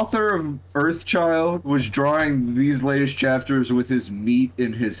 The author of Earthchild was drawing these latest chapters with his meat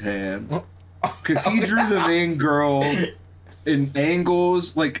in his hand. Because he drew the main girl in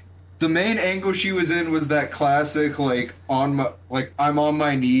angles. Like, the main angle she was in was that classic, like, I'm on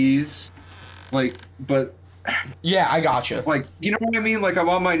my knees. Like, but, Yeah, I gotcha. like, you know what I mean? Like, I'm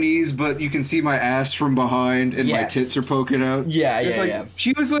on my knees, but you can see my ass from behind and my Yeah. tits are poking out. Yeah, It's yeah, like, yeah.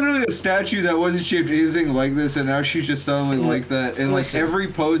 she was literally a statue that wasn't shaped anything like this, and now she's just suddenly like that. And, like, Listen. every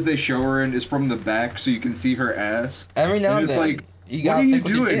pose they show her in is from the back, so you can see her ass. Every now And and it's then, like, you what gotta are you think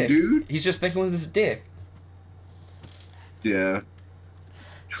with your doing, dick. dude? He's just thinking with his dick. Yeah.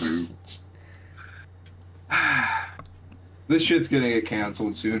 True. This shit's gonna get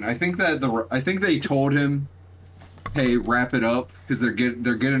canceled soon. I think they told him, "Hey, wrap it up," because they're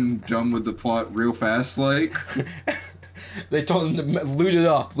getting done with the plot real fast. Like, They told him to loot it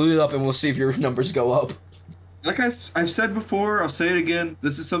up, and we'll see if your numbers go up. I've said before, I'll say it again.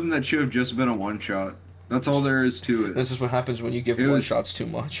 This is something that should have just been a one shot. That's all there is to it. This is what happens when you give It one was- shots too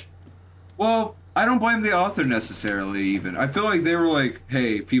much. Well, I don't blame the author necessarily. Even I feel like they were like,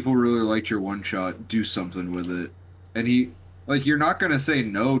 "Hey, people really liked your one shot. Do something with it." And you're not gonna say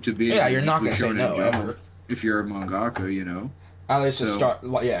no to being. Yeah, a you're not weekly gonna say shonen no, jump ever. if you're a mangaka, you know. At least to So- start,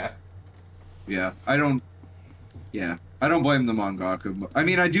 like, yeah. Yeah, I don't blame the mangaka. I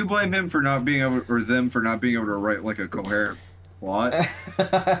mean, I do blame him for not being able, or them for not being able to write like a coherent plot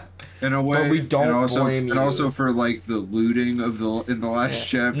in a way. we don't and also, blame you. And also for like the looting of in the last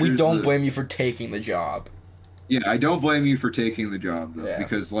chapter. We don't blame you for taking the job. Yeah, I don't blame you for taking the job though, Yeah.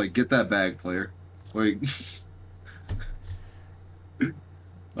 because like, get that bag, player. Like,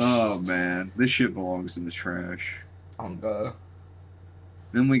 oh man, this shit belongs in the trash.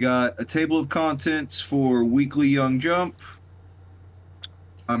 Then we got a table of contents for Weekly Young Jump.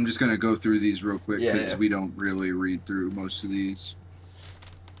 I'm just gonna go through these real quick because we don't really read through most of these.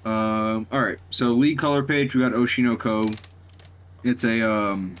 All right, so lead color page, we got Oshinoko. It's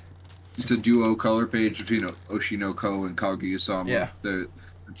a duo color page between Oshinoko and Kaguya-sama. Yeah. The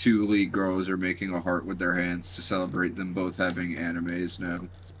two lead girls are making a heart with their hands to celebrate them both having animes now.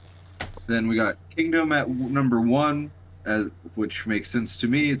 Then we got Kingdom at number 1, which makes sense to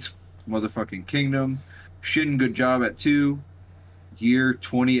me. It's motherfucking Kingdom. Shin Good Job at 2. Year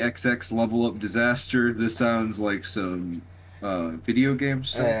 20XX Level Up Disaster. This sounds like some video game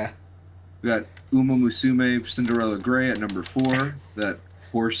stuff. Yeah. We got Uma Musume Cinderella Grey at number 4. That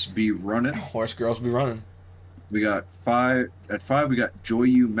horse be running. Horse girls be running. We got 5 at 5. We got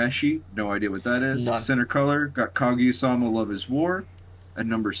Joyu Meshi. No idea what that is. None. Center color got Kaguya-sama Love Is War. At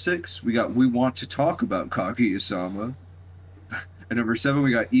number 6, we got We Want to Talk About Kaguya-sama. At number 7,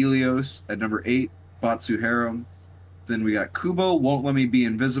 we got Elios. At number 8, Batsu Harem. Then we got Kubo Won't Let Me Be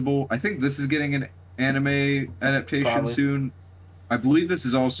Invisible. I think this is getting an anime adaptation Probably. soon. I believe this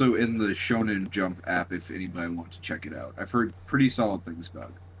is also in the Shonen Jump app if anybody wants to check it out. I've heard pretty solid things about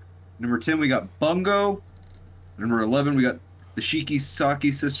it. Number 10, we got Bungo. Number 11, we got the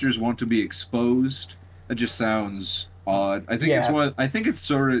Shikisaki Sisters Want to Be Exposed. That just sounds odd. I think I think it's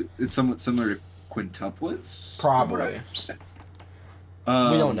somewhat similar to quintuplets. Probably. We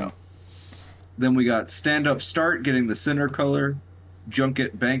don't know. Then we got Stand Up Start getting the center color.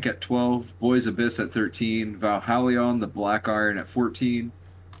 Junket Bank at 12. Boys Abyss at 13. Valhalla the Black Iron at 14.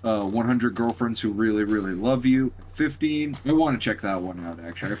 100 Girlfriends Who Really, Really Love You at 15. I want to check that one out,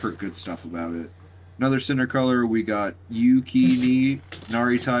 actually. I've heard good stuff about it. Another center color, we got Yuki ni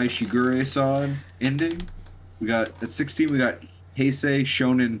Naritai Shigure-san ending. We got, at 16, we got Heisei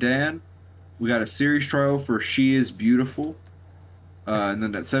Shonen Dan. We got a series trial for She Is Beautiful. And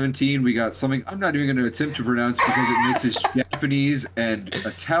then at 17, we got something I'm not even going to attempt to pronounce because it mixes Japanese and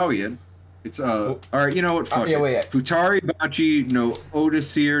Italian. It's, alright, you know what, fuck it. Wait. Futari Bachi no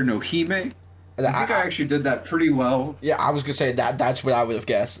Odisir no Hime. I think I actually did that pretty well. Yeah, I was going to say that's what I would have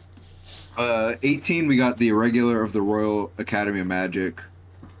guessed. 18, we got the Irregular of the Royal Academy of Magic.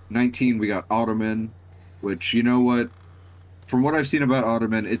 19, we got Ottoman, which, you know what? From what I've seen about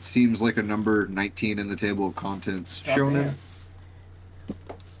Ottoman, it seems like a number 19 in the table of contents. Shonen.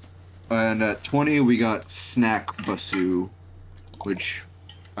 And at 20, we got Snack Basu, which,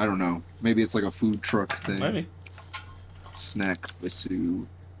 I don't know. Maybe it's like a food truck thing. Maybe. Snack Basu.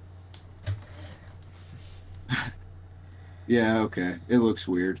 Yeah, okay. It looks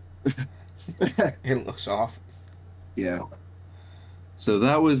weird. It looks off. Yeah. So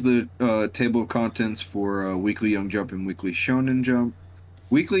that was the table of contents for Weekly Young Jump and Weekly Shonen Jump.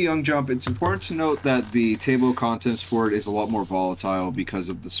 Weekly Young Jump, it's important to note that the table of contents for it is a lot more volatile because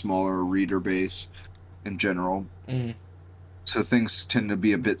of the smaller reader base in general. Mm. So things tend to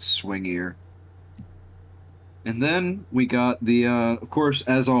be a bit swingier. And then we got the, of course,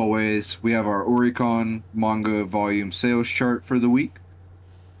 as always, we have our Oricon manga volume sales chart for the week.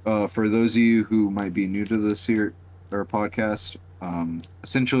 For those of you who might be new to this here, our podcast,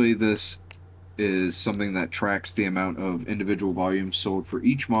 essentially this is something that tracks the amount of individual volumes sold for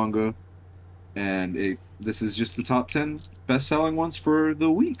each manga, and this is just the top 10 best-selling ones for the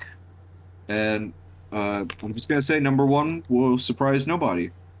week. And I'm just gonna say number 1 will surprise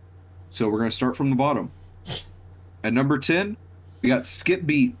nobody. So we're gonna start from the bottom. At number 10, we got Skip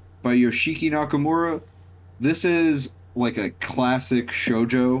Beat by Yoshiki Nakamura. This is like a classic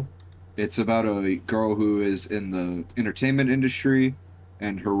shoujo. It's about a girl who is in the entertainment industry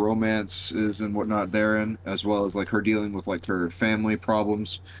and her romances and whatnot therein, as well as like her dealing with like her family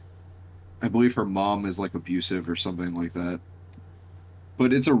problems. I believe her mom is like abusive or something like that.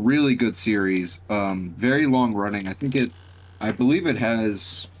 But it's a really good series. Very long running. I believe it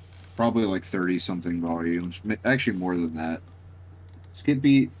has probably like 30 something volumes. Actually more than that. Skip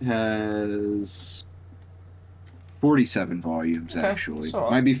Beat has 47 volumes, okay, actually.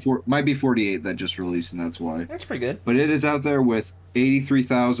 so Might be 48 that just released, and that's why. That's pretty good. But it is out there with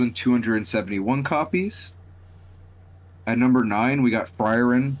 83,271 copies. At number 9, we got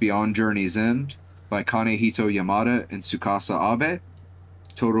Frieren Beyond Journey's End by Kanehito Yamada and Tsukasa Abe.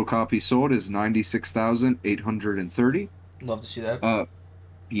 Total copies sold is 96,830. Love to see that.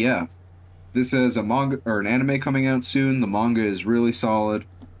 Yeah. This is a manga or an anime coming out soon. The manga is really solid.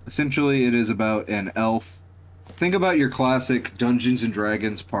 Essentially, it is about an elf. Think about your classic Dungeons and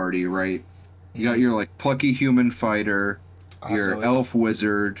Dragons party, right? You got your like plucky human fighter, your elf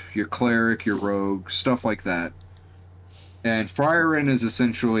wizard, your cleric, your rogue, stuff like that. And Friaryn is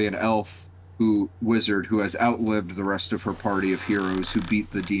essentially an elf wizard who has outlived the rest of her party of heroes who beat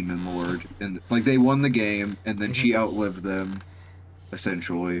the demon lord, and like they won the game, and then she outlived them,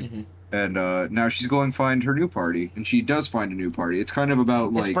 essentially. And now she's going to find her new party, and she does find a new party. It's kind of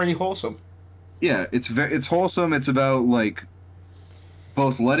about like it's pretty wholesome. Yeah, it's wholesome. It's about like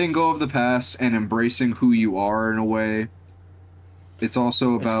both letting go of the past and embracing who you are in a way. It's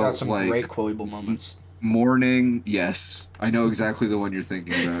also about it's got some like great quotable moments. Mourning. Yes, I know exactly the one you're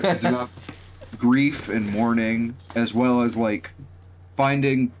thinking about. It's about grief and mourning, as well as like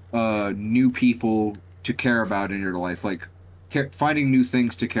finding new people to care about in your life, like finding new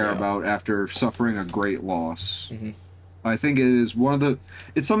things to care about after suffering a great loss. I think it is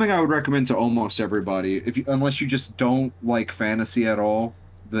it's something I would recommend to almost everybody. Unless you just don't like fantasy at all,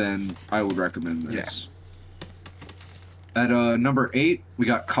 then I would recommend this. At number 8, we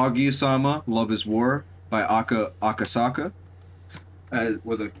got Kaguya-sama, Love is War by Akasaka,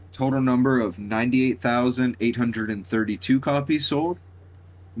 with a total number of 98,832 copies sold.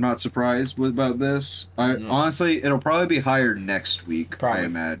 I'm not surprised about this. Honestly, it'll probably be higher next week, I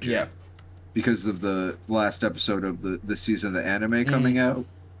imagine. Yeah. Because of the last episode of the season of the anime coming out.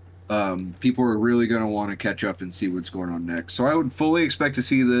 People are really going to want to catch up and see what's going on next. So I would fully expect to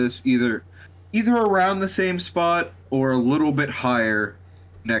see this either around the same spot or a little bit higher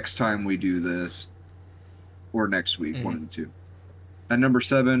next time we do this. Or next week, one of the two. At number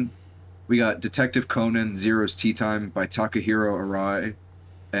 7, we got Detective Conan Zero's Tea Time by Takahiro Arai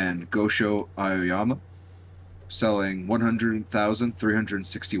and Gosho Aoyama, selling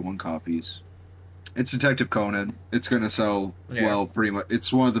 100,361 copies. It's Detective Conan. It's going to sell well, pretty much.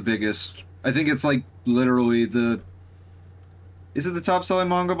 It's one of the biggest. I think it's like literally is it the top selling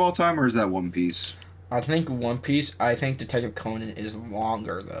manga of all time, or is that One Piece? I think One Piece. I think Detective Conan is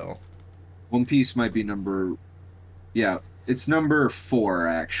longer though. One Piece might be number. Yeah, it's number 4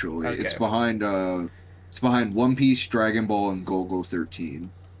 actually. Okay. It's behind One Piece, Dragon Ball, and Golgo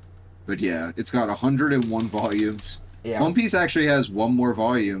 13. But yeah, it's got 101 volumes. Yeah. One Piece actually has one more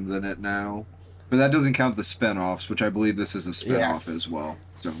volume than it now. But that doesn't count the spin-offs, which I believe this is a spin-off as well.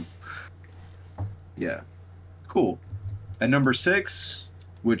 So, yeah. Cool. At number 6,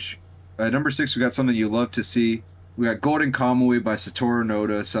 we got something you love to see. We got Golden Kamuy by Satoru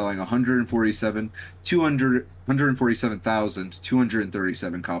Noda selling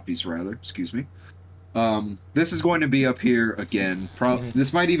 147,237 copies, rather. Excuse me. This is going to be up here again.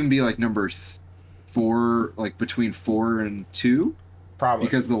 This might even be like number 4, like between 4 and 2. Probably.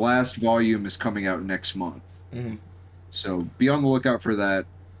 Because the last volume is coming out next month. So be on the lookout for that.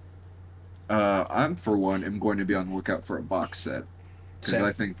 I'm, for one, am going to be on the lookout for a box set. Because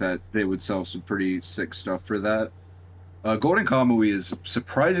I think that they would sell some pretty sick stuff for that. Golden Kamuy is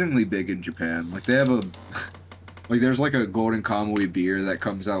surprisingly big in Japan. Like, they have there's like a Golden Kamuy beer that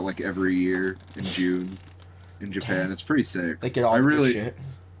comes out like every year in June in Japan. Damn. It's pretty sick. They get all the shit.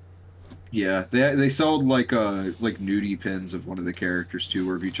 Yeah, they sold like nudie pins of one of the characters too,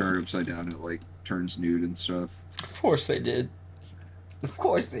 where if you turn it upside down, it like turns nude and stuff. Of course they did. Of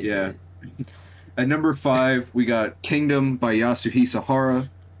course they did. At number 5, we got Kingdom by Yasuhisa Hara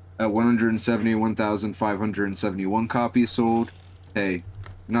at 171,571 copies sold. Hey,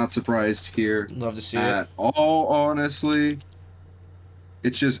 not surprised here. Love to see it. At all, honestly.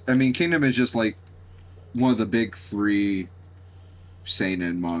 It's just, I mean, Kingdom is just like one of the big 3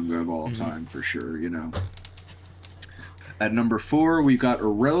 seinen manga of all time, for sure, you know. At number 4, we've got a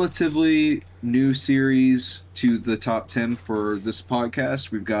relatively new series to the top 10 for this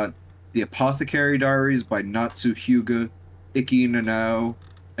podcast. We've got The Apothecary Diaries by Natsuhyuga Iki Nanao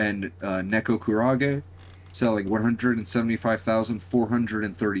and Neko Kurage, selling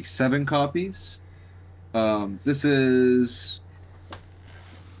 175,437 copies. This is...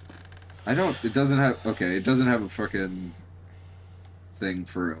 It doesn't have a fucking thing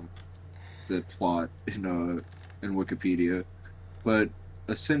for the plot in Wikipedia, but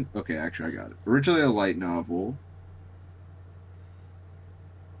okay, actually I got it. Originally a light novel.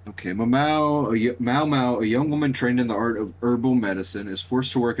 Okay, Mao, a young woman trained in the art of herbal medicine, is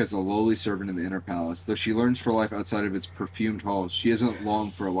forced to work as a lowly servant in the inner palace. Though she learns for life outside of its perfumed halls, she isn't long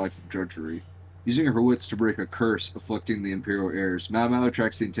for a life of drudgery. Using her wits to break a curse afflicting the imperial heirs, Mao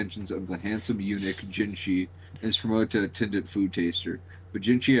attracts the attentions of the handsome eunuch Jinshi and is promoted to attendant food taster. But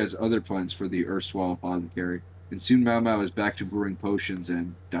Jinshi has other plans for the erstwhile apothecary, and soon Mao is back to brewing potions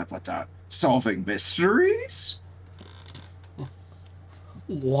and ... solving mysteries?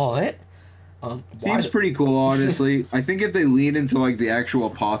 What? Seems pretty cool, honestly. I think if they lean into like the actual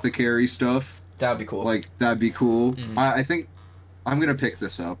apothecary stuff, that'd be cool. Like, that'd be cool. I think I'm gonna pick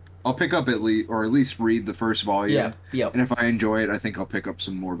this up. I'll pick up at least read the first volume. Yeah. Yep. And if I enjoy it, I think I'll pick up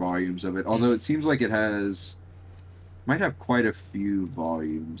some more volumes of it. Although it seems like it might have quite a few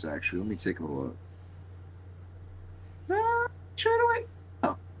volumes actually. Let me take a look.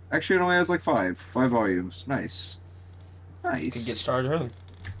 Actually, it only has like five volumes. Nice. You can get started early.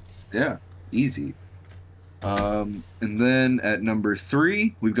 Yeah, easy. And then at number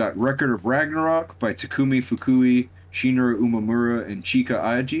 3, we've got Record of Ragnarok by Takumi Fukui, Shinra Umemura, and Chika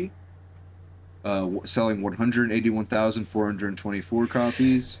Aji. Selling 181,424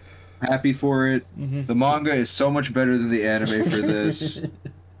 copies. Happy for it. Mm-hmm. The manga is so much better than the anime for this.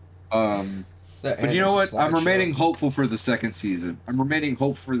 But you know what? I'm remaining hopeful for the second season.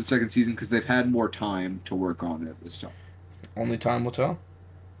 Because they've had more time to work on it this time. Only time will tell.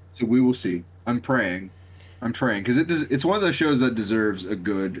 So we will see. I'm praying, because it's one of those shows that deserves a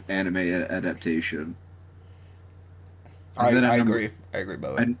good anime adaptation. I agree,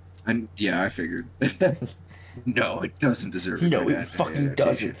 Bowen. And yeah, I figured. No, it doesn't deserve. No, it fucking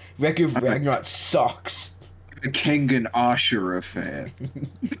doesn't. Record of Ragnarok sucks. I'm a Kengan Ashura fan.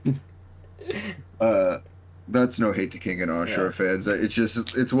 That's no hate to Kengan Ashura fans.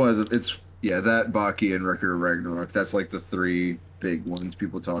 It's one of the that Baki and Record of Ragnarok. That's like the 3 big ones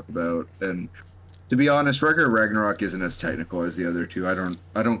people talk about. And to be honest, Record of Ragnarok isn't as technical as the other 2. I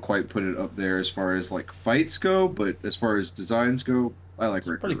don't quite put it up there as far as like fights go, but as far as designs go, I like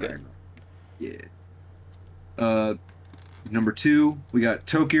Record of Ragnarok. Yeah. Number 2, we got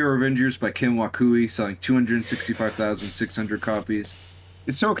Tokyo Revengers by Kim Wakui, selling 265,600 copies.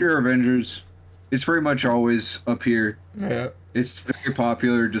 It's Tokyo Revengers. It's pretty much always up here. Yeah. It's very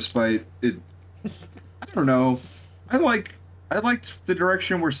popular despite it. I don't know. I liked the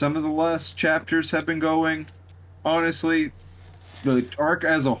direction where some of the last chapters have been going. Honestly, the arc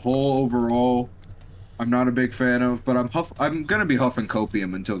as a whole overall, I'm not a big fan of, but I'm gonna be huffing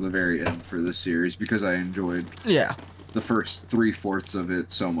copium until the very end for this series because I enjoyed the first 3/4 of it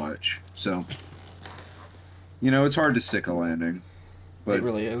so much. So, it's hard to stick a landing. But it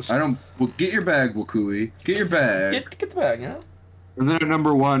really is. Well, get your bag, Wakui. Get your bag. Get the bag, yeah. And then at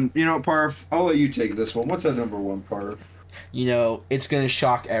number 1, Parf, I'll let you take this one. What's at number 1, Parf? It's gonna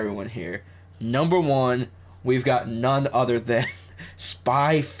shock everyone here. Number 1, we've got none other than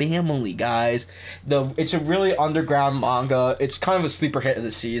Spy Family, guys. It's a really underground manga. It's kind of a sleeper hit of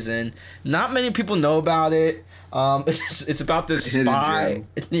the season. Not many people know about it. It's about this spy.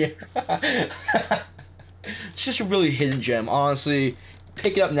 Yeah. It's just a really hidden gem, honestly.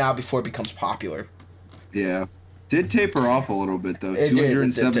 Pick it up now before it becomes popular. Yeah. Did taper off a little bit though.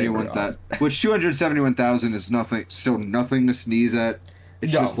 271,000, which 271,000 is nothing to sneeze at.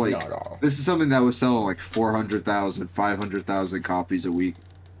 It's just like not at all. This is something that was selling like 400,000, 500,000 copies a week.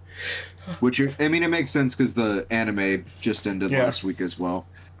 Which it makes sense because the anime just ended last week as well.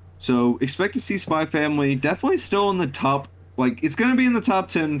 So expect to see Spy Family definitely still in the top. Like it's gonna be in the top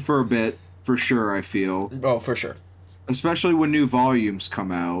 10 for a bit for sure. I feel. Oh, for sure. Especially when new volumes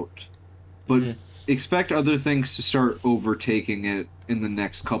come out, but expect other things to start overtaking it in the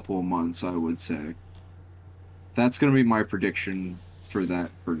next couple of months. I would say. That's gonna be my prediction for that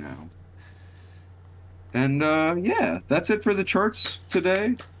for now. And that's it for the charts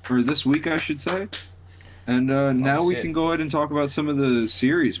today, or this week I should say. And now we can go ahead and talk about some of the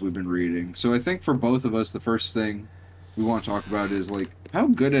series we've been reading. So I think for both of us, the first thing we want to talk about is like, how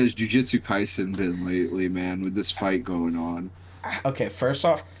good has Jujutsu Kaisen been lately, man, with this fight going on? Okay, first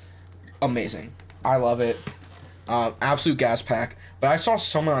off, amazing. I love it. Absolute gas pack. But I saw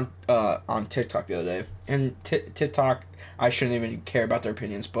someone on TikTok the other day, and TikTok, I shouldn't even care about their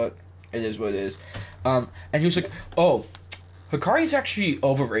opinions, but it is what it is. And he was like, "Oh, Hikari's actually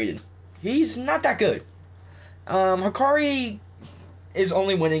overrated. He's not that good. Hikari is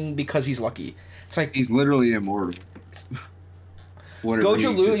only winning because he's lucky." It's like he's literally immortal.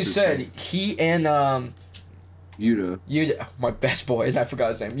 Gojo literally said he and Yuta, my best boy, and I forgot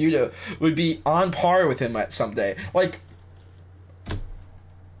his name, Yuta, would be on par with him at someday. Like,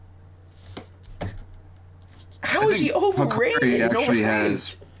 how is he overrated?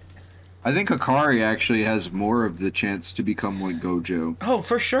 I think Hikari actually has more of the chance to become like Gojo. Oh,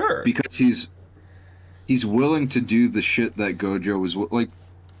 for sure. Because he's willing to do the shit that Gojo was like.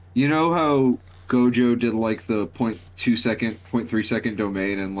 You know how Gojo did like the 0.3 second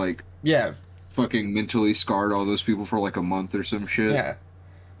domain and like fucking mentally scarred all those people for like a month or some shit. Yeah.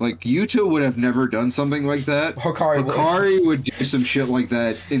 Like Yuta would have never done something like that. Hikari would do some shit like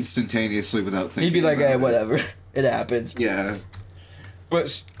that instantaneously without thinking. He'd be like, "Hey, whatever, it happens." Yeah.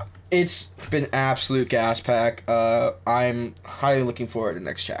 But it's been absolute gas pack. I'm highly looking forward to the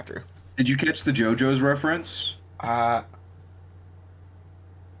next chapter. Did you catch the JoJo's reference?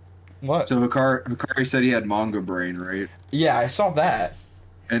 What? So Hikari said he had manga brain, right? Yeah, I saw that.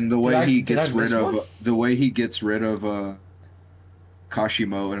 And the way he did I gets rid miss one? of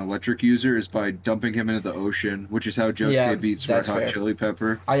Kashimo, an electric user, is by dumping him into the ocean, which is how Josuke Yeah, beats Red that's Hot fair. Chili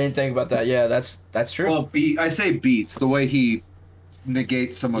Pepper. I didn't think about that. Yeah, that's true. Well, I say beats the way he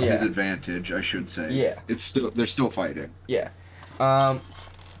negates some of his Yeah. advantage. I should say. Yeah. They're still fighting. Yeah.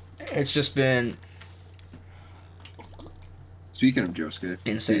 It's just been Speaking of Josuke,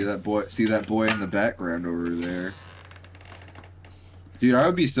 Insane. See that boy in the background over there. Dude, I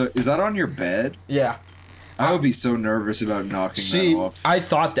would be so. Is that on your bed? yeah. I would be so nervous about knocking See, that off. I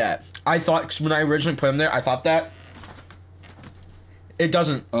thought that. I thought 'cause when I originally put him there, I thought that. It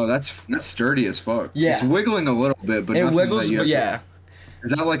doesn't. Oh, that's sturdy as fuck. Yeah. It's wiggling a little bit, but It nothing wiggles, that you but have yeah. Is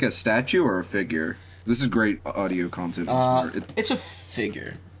that like a statue or a figure? This is great audio content. It's a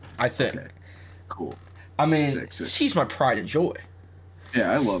figure, I think. Okay. Cool. I mean, Sick. he's my pride and joy.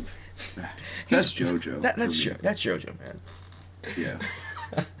 Yeah, I love. That's JoJo. That's for me. That's JoJo, man. Yeah.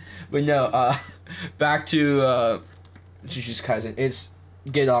 But no, back to Jujutsu Kaisen. It's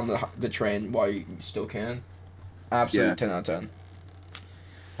get on the train while you still can. Absolutely, Yeah. 10 out of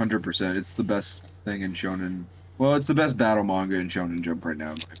 10. 100%. It's the best thing in Shonen. Well, it's the best battle manga in Shonen Jump right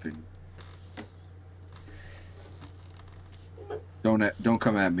now, in my opinion. Don't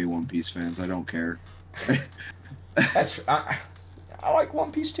come at me, One Piece fans. I don't care. That's I like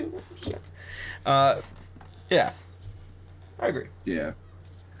One Piece too. Yeah, I agree. Yeah.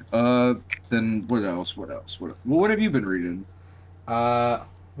 Then what else? What have you been reading?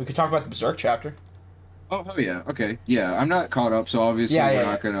 We could talk about the Berserk chapter. Oh yeah. Okay. Yeah, I'm not caught up, so obviously we're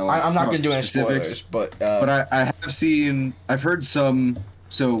not gonna. I'm not talk gonna do any specifics. spoilers, but But I have seen. I've heard some.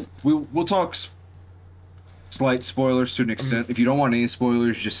 So we'll talk. Slight spoilers to an extent. If you don't want any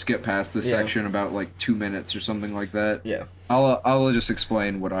spoilers, just skip past this Yeah. section about like 2 minutes or something like that. yeah, I'll just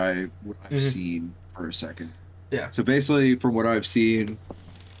explain what I've Mhm. seen for a second. Yeah. So basically, from what I've seen,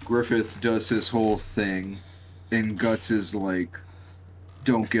 Griffith does his whole thing, and Guts is like,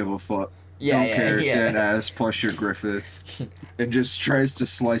 "Don't give a fuck, yeah, don't care, yeah. dead ass." Plus your Griffith, and just tries to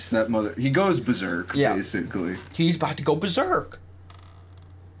slice that mother. He goes berserk, Yeah. basically. He's about to go berserk.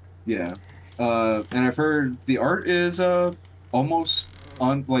 Yeah. And I've heard the art is almost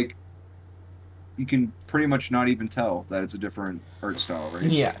on like. You can pretty much not even tell that it's a different art style, right?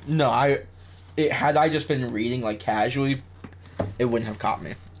 Yeah, no, had I just been reading like casually, it wouldn't have caught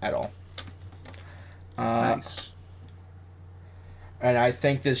me at all. Nice. And I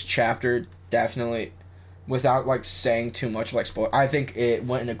think this chapter definitely, without like saying too much like spoil, I think it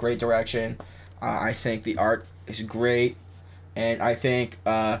went in a great direction. I think the art is great, and I think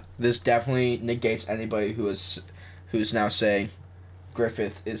this definitely negates anybody who's now saying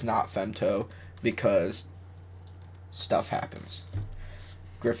Griffith is not femto because stuff happens.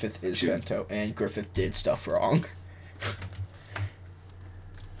 Griffith is Sure. femto, and Griffith did stuff wrong.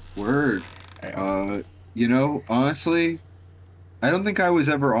 Word. You know, honestly, I don't think I was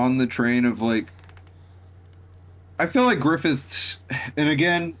ever on the train of like. I feel like Griffith's, and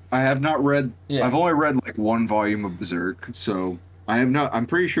again, I have not read. Yeah. I've only read like one volume of Berserk, so I have not. I'm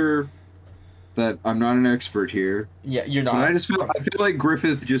pretty sure that I'm not an expert here. Yeah, you're But not. I feel like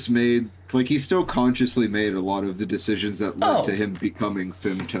Griffith just made like he still consciously made a lot of the decisions that led Oh. to him becoming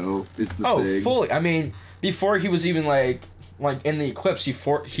femto. Is the Oh, thing. fully. I mean, before he was even like in the eclipse, he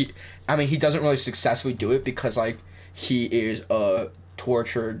doesn't really successfully do it because like he is a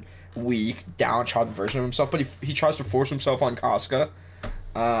tortured, weak, downtrodden version of himself. But he tries to force himself on Casca.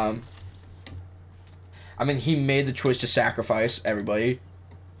 I mean, he made the choice to sacrifice everybody.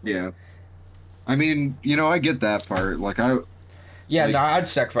 Yeah. I mean, you know, I get that part. Like Yeah, Like, no, I'd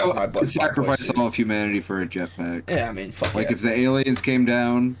sacrifice my butt. sacrifice boys, all of humanity for a jetpack. dude. Yeah, I mean, fuck Like yeah. if the aliens came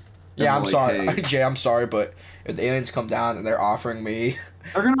down. Yeah, and I'm were sorry, like, hey, Jay. I'm sorry, but if the aliens come down and they're offering me,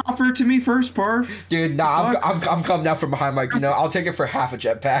 they're gonna offer it to me first, Parf. dude, nah, Fuck. I'm coming down from behind, like, you know, I'll take it for half a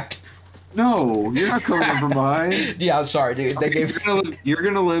jetpack. No, you're not coming from behind. Yeah, I'm sorry, dude. They gave. You're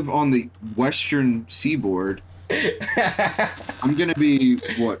gonna live on the western seaboard. I'm gonna be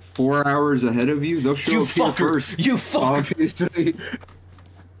what 4 hours ahead of you. They'll show You up here fucker. first. You fucker. Obviously.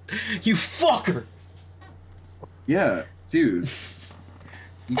 You fucker. Yeah, dude.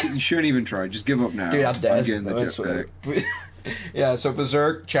 You shouldn't even try. Just give up now. Dude, I'm dead. I'm getting the That's jetpack. what- Yeah, so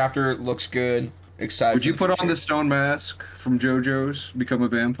Berserk chapter looks good. Excited. Would for you the put on future. the stone mask from JoJo's? Become a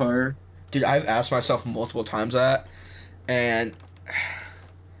vampire? Dude, I've asked myself multiple times that, and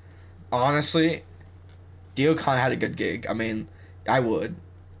honestly, Dio kind of had a good gig. I mean, I would.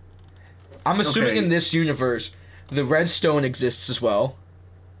 I'm assuming Okay. in this universe, the red stone exists as well.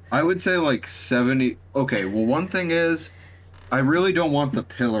 I would say like 70. Okay, well, one thing is, I really don't want the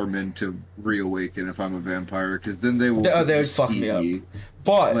Pillarmen to reawaken if I'm a vampire, because then they will. They would fuck me up.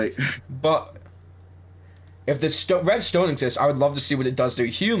 But Like, but if the red stone exists, I would love to see what it does to a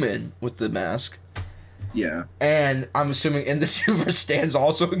human with the mask. yeah. And I'm assuming in this universe stands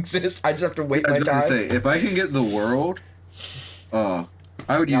also exist. I just have to wait I my was about time. to say, if I can get the world, I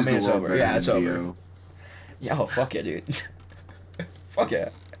would Yeah, I use mean, the it's world over. better Yeah, than it's over. Dio. Yeah, oh fuck yeah, dude. Fuck yeah.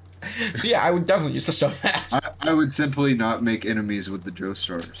 So yeah, I would definitely use the stone mask. I would simply not make enemies with the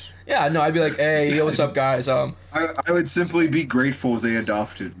Joestars. Yeah, no, I'd be like, hey, yo, what's up, guys? I would simply be grateful they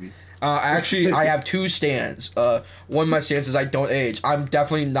adopted me. Actually, I have two stands. One of my stands is I don't age. I'm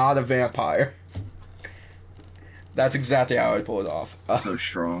definitely not a vampire. That's exactly how I would pull it off. So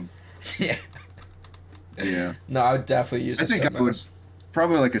strong. Yeah. Yeah. No, I would definitely use the I think stone I would mask.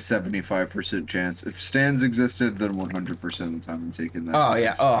 probably like a 75% chance. If stands existed, then 100% of the time I'm taking that. Oh,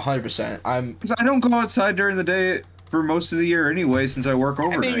 yeah. Oh, 100%. I'm... Because I don't go outside during the day for most of the year anyway, since I work I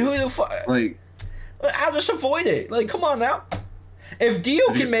overnight. mean, who the fuck... Like, I'll just avoid it. Like, come on now. If Dio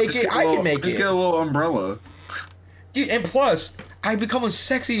can make just it, get a I little- can make Just it. get a little umbrella. Dude, and plus, I become a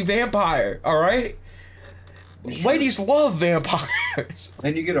sexy vampire, alright? Ladies love vampires.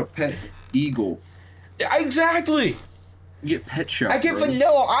 And you get a pet eagle. Exactly. You get pet shop. I get bro.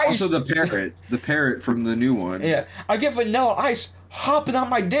 Vanilla Ice. Also the parrot from the new one. Yeah, I get Vanilla Ice hopping on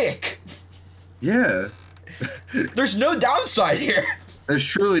my dick. Yeah. There's no downside here. There's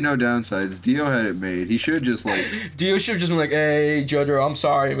truly no downsides. Dio had it made. He should just like, Dio should have just been like, hey, Jojo, I'm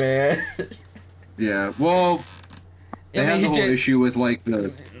sorry, man. yeah. Well, they had the whole issue with like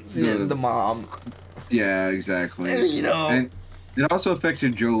the mom. Yeah, exactly. You know. And it also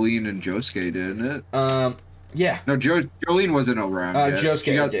affected Jolene and Josuke, didn't it? Yeah. No, Jolene wasn't around yet.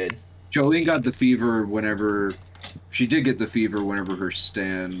 Josuke did. Jolene got the fever whenever she did get the fever whenever her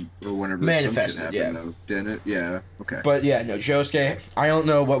stand or whenever Manifested, some shit happened, yeah. though, didn't it? Yeah. Okay. But yeah, no, Josuke, I don't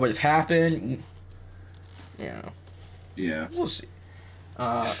know what would have happened. Yeah. Yeah. We'll see.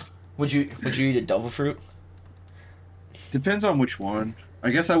 Would you eat a devil fruit? Depends on which one. I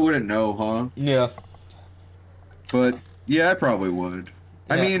guess I wouldn't know, huh? Yeah. But yeah, I probably would.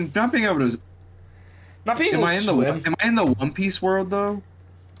 I Yeah. mean, not being able to. Not being Am able I to in swim. am I in the One Piece world though?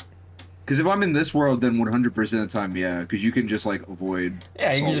 Because if I'm in this world, then 100% of the time, yeah. Because you can just like avoid.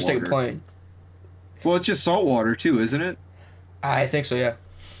 Yeah, you can just take a water. plane. Well, it's just salt water too, isn't it? I think so, yeah.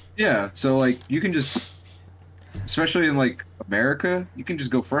 Yeah. So like, you can just, especially in like America, you can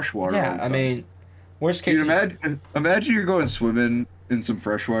just go freshwater. all Yeah, the I time. mean, worst case. Dude, imagine you're going swimming in some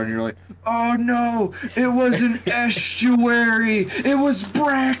fresh water and you're like, oh no, it was an estuary. It was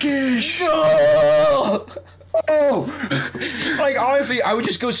brackish. No! Oh. Like, honestly, I would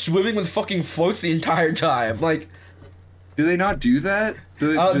just go swimming with fucking floats the entire time. Like, Do they not do that?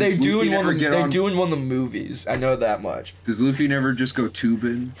 they Does do Luffy in one never of the, get they on- do in one of the movies. I know that much. Does Luffy never just go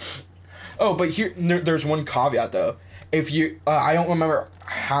tubing? Oh, but there's one caveat though. If you, I don't remember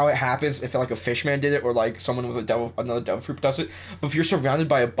how it happens. If like a fishman did it or like someone with another devil fruit does it. But if you're surrounded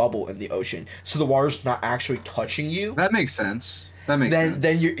by a bubble in the ocean, so the water's not actually touching you, That makes sense. That makes sense.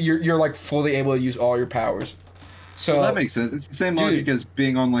 then you're like fully able to use all your powers. So Well, that makes sense. It's the same Dude. logic as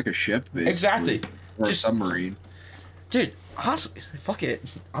being on like a ship, basically. Exactly. Or Just- a submarine. dude, honestly, fuck it.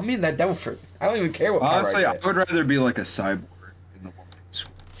 I'm in that devil fruit. I don't even care what power Honestly, I I get. would rather be like a cyborg in the One Piece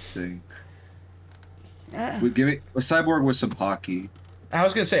thing. Would give me a cyborg with some hockey. I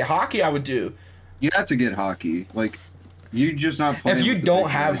was gonna say hockey. I would do. You have to get hockey. Like, you just not playing. If you with the don't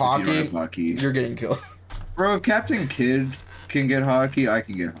big have boys if you don't have hockey. You're getting killed. Bro, if Captain Kidd can get hockey, I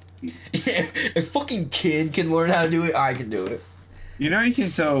can get hockey. if fucking kid can learn how to do it, I can do it. You know, you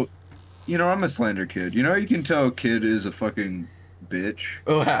can tell. You know, I'm a slander kid. You know, you can tell a kid is a fucking bitch.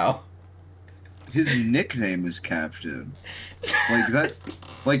 Oh how? His nickname is Captain. Like that.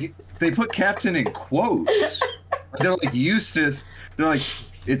 Like they put Captain in quotes. They're like Eustace. They're like,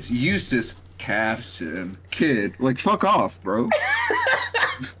 it's Eustace Captain Kid. Like, fuck off, bro.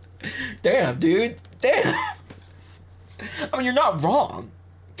 Damn, dude. Damn. I mean, you're not wrong.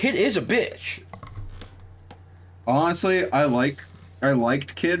 Kid is a bitch. Honestly, I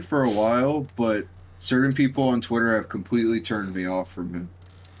liked Kid for a while, but certain people on Twitter have completely turned me off from him.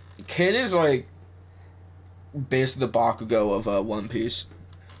 Kid is like basically the Bakugo of One Piece.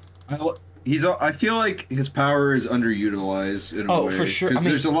 I feel like his power is underutilized in a way. Oh, for sure. I Because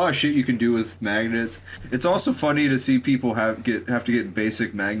mean- there's a lot of shit you can do with magnets. It's also funny to see people have to get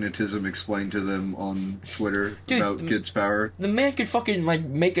basic magnetism explained to them on Twitter Dude, about Kid's power. The man could fucking like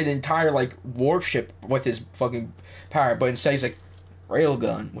make an entire like warship with his fucking power, but instead he's like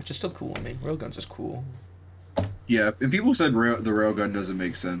railgun, which is still cool. I mean, railguns is cool. Yeah, and people said the railgun doesn't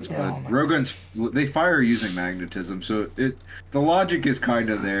make sense, but Oh my railguns they fire using magnetism, so the logic is kind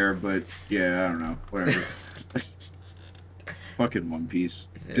of there, but yeah, I don't know, whatever. Fucking One Piece.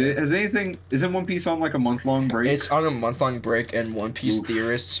 Yeah. Isn't One Piece on like a month-long break? It's on a month-long break, and One Piece Oof.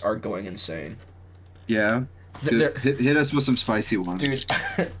 theorists are going insane. Yeah. They're- Hit us with some spicy ones. Dude,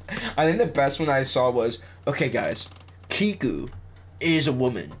 I think the best one I saw was, okay, guys, Kiku is a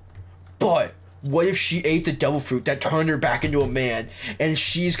woman, but what if she ate the devil fruit that turned her back into a man, and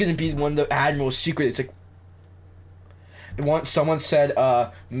she's gonna be one of the Admiral's secrets? It's like, someone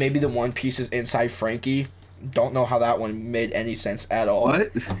said, maybe the One Piece is inside Frankie. Don't know how that one made any sense at all.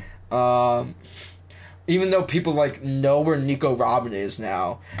 What? Even though people like know where Nico Robin is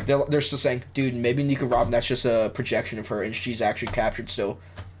now, they're still saying, dude, maybe Nico Robin, that's just a projection of her, and she's actually captured still.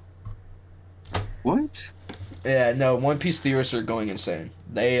 What? Yeah, no, One Piece theorists are going insane.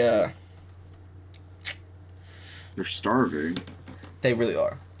 They're starving. They really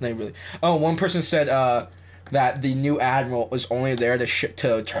are. They really. Oh, one person said that the new admiral was only there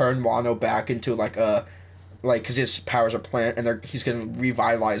to turn Wano back into because his powers are plant, and he's gonna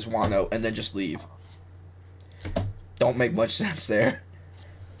revitalize Wano and then just leave. Don't make much sense there.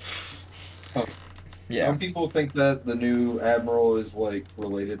 Oh. Yeah. Some people think that the new admiral is like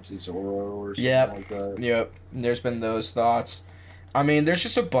related to Zoro or something like that. Yep. There's been those thoughts. I mean, there's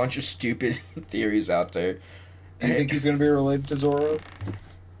just a bunch of stupid theories out there. Do you think he's gonna be related to Zoro?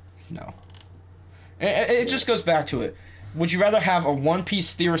 No. It just goes back to it. Would you rather have a One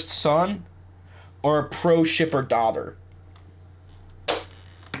Piece theorist son or a pro shipper daughter?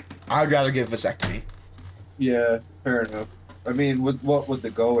 I'd rather give vasectomy. Yeah, fair enough. I mean, with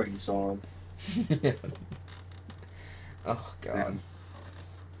the goings on? Oh God.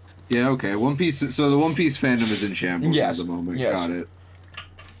 Yeah. Okay. One Piece. So the One Piece fandom is in shambles Yes. at the moment. Yes. Got it.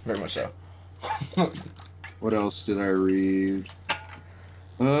 Very much so. What else did I read?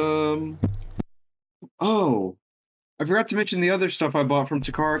 Oh, I forgot to mention the other stuff I bought from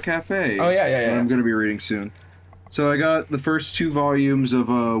Takara Cafe. Oh yeah. that I'm gonna be reading soon. So I got the first 2 volumes of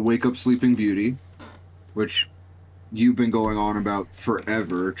Wake Up Sleeping Beauty, which you've been going on about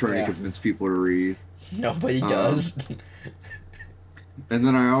forever, trying to convince people to read. Nobody does. And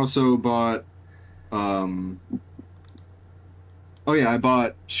then I also bought, I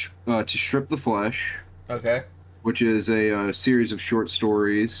bought To Strip the Flesh, Okay. which is a series of short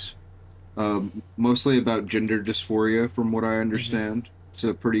stories, mostly about gender dysphoria, from what I understand. It's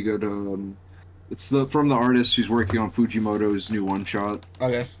a pretty good. It's from the artist who's working on Fujimoto's new one shot.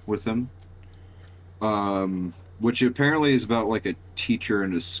 Okay. With him. Which apparently is about like a teacher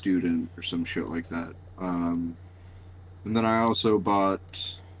and a student or some shit like that. And then I also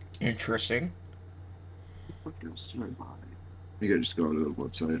bought. Interesting. What else did I buy? You gotta just go to the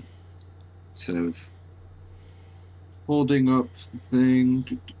website. Instead of holding up the thing.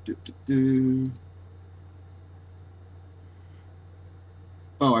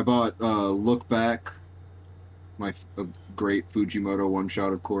 Oh, I bought Look Back, my great Fujimoto one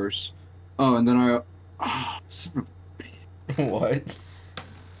shot, of course. Oh, and then son of a What?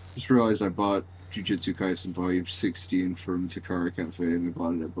 just realized I bought Jujutsu Kaisen Volume 16 from Takara Cafe, and I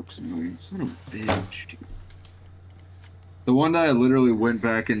bought it at Books and Millions. Son of a bitch, dude. The one that I literally went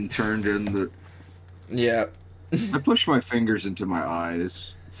back and turned in the... Yeah. I pushed my fingers into my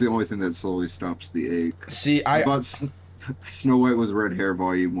eyes. It's the only thing that slowly stops the ache. See, I bought Snow White with Red Hair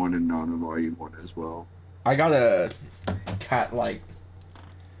Volume 1 and Nana Volume 1 as well. I got a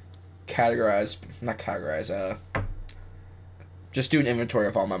just do an inventory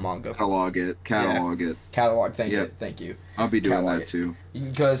of all my manga. Catalog it. Thank you. I'll be doing Catalog that too.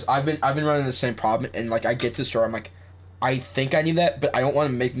 Because I've been running the same problem, and like I get to the store, I'm like, I think I need that, but I don't want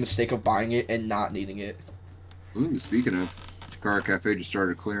to make the mistake of buying it and not needing it. Ooh, speaking of, Takara Cafe just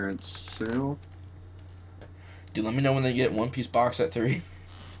started a clearance sale. Dude, let me know when they get One Piece box at 3.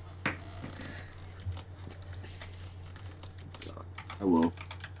 I will.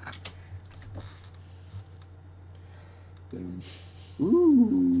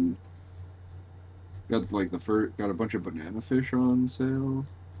 Ooh. Got like got a bunch of Banana Fish on sale.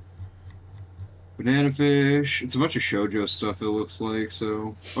 Banana Fish. It's a bunch of shoujo stuff, it looks like,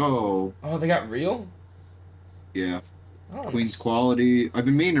 so. Oh. Oh, they got real? Yeah. Oh, Queen's Quality. I've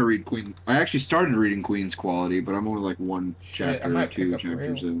been meaning to read Queen. I actually started reading Queen's Quality, but I'm only like one chapter or 2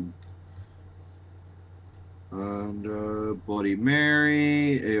 chapters in. And Bloody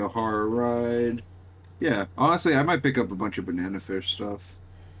Mary, A Horror Ride. Yeah, honestly, I might pick up a bunch of Banana Fish stuff.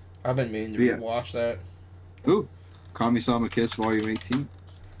 I've been meaning to watch that. Ooh, Kami-sama Kiss Volume 18.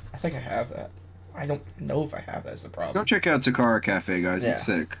 I think I have that. I don't know if I have that as the problem. Go check out Takara Cafe, guys. Yeah. It's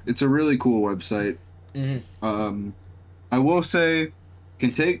sick. It's a really cool website. I will say,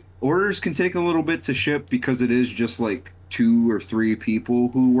 orders can take a little bit to ship because it is just like 2 or 3 people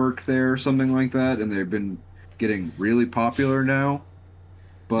who work there or something like that, and they've been getting really popular now.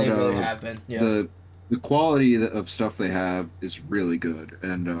 But They really have been. Yeah. The quality of stuff they have is really good,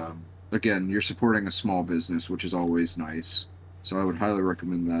 and again, you're supporting a small business, which is always nice. So I would highly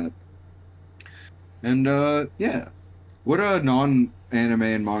recommend that. And yeah, what non-anime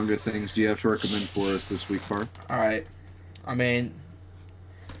and manga things do you have to recommend for us this week, Park? All right. I mean,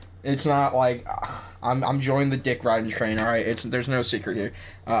 it's not like I'm joining the dick riding train. All right, there's no secret here.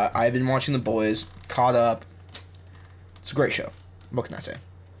 I've been watching The Boys, caught up. It's a great show. What can I say?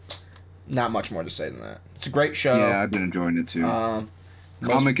 Not much more to say than that. It's a great show. Yeah, I've been enjoying it too.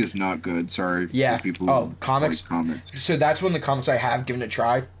 Comic is not good. Sorry. Yeah. For people who comics. like comics. So that's one of the comics I have given a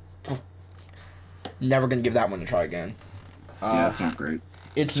try. Never gonna give that one a try again. Yeah, it's not great.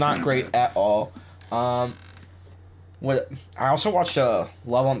 It's not great at all. What I also watched Love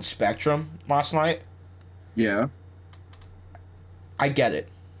on the Spectrum last night. Yeah. I get it.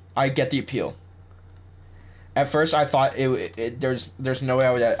 I get the appeal. At first, I thought there's no way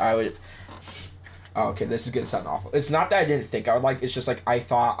I would. Oh, okay, this is gonna sound awful. It's not that I didn't think I would like. It's just like I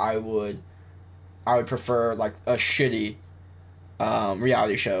thought I would prefer like a shitty,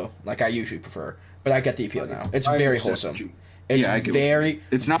 reality show like I usually prefer. But I get the appeal now. It's very wholesome. It's very wholesome.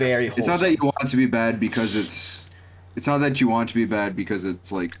 It's not that you want it to be bad because it's not that you want it to be bad because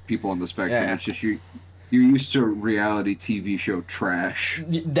it's like people on the spectrum. Yeah. It's just you're used to reality TV show trash.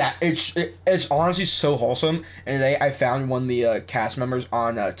 That it's honestly so wholesome. And today I found one of the cast members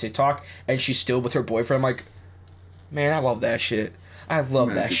on TikTok, and she's still with her boyfriend. I'm like, man, I love that shit. I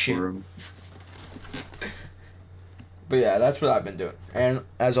love that shit. But yeah, that's what I've been doing. And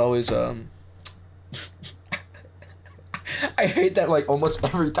as always, I hate that like almost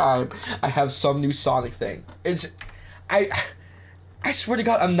every time I have some new Sonic thing. I swear to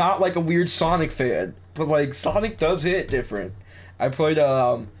God, I'm not like a weird Sonic fan, but like Sonic does hit different. I played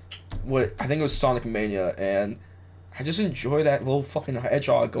what I think it was Sonic Mania, and I just enjoy that little fucking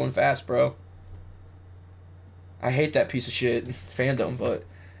hedgehog going fast, bro. I hate that piece of shit fandom, but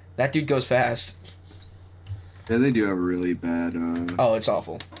that dude goes fast. Yeah, they do have a really bad. Oh, it's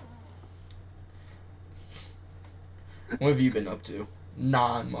awful. What have you been up to?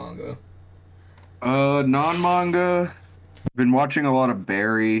 Non-manga. Non-manga. Been watching a lot of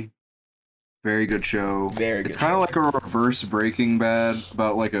Barry. Very good show. Very good. It's kind of like a reverse Breaking Bad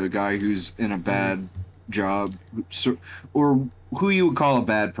about like a guy who's in a bad job, or who you would call a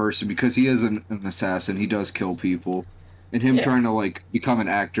bad person because he is an assassin. He does kill people, and him trying to like become an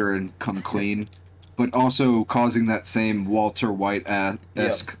actor and come clean, but also causing that same Walter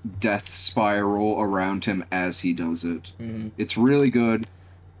White-esque death spiral around him as he does it. Mm-hmm. It's really good.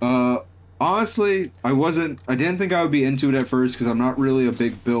 Honestly, I didn't think I would be into it at first because I'm not really a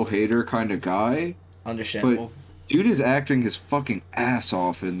big Bill Hader kind of guy. Understandable. But dude is acting his fucking ass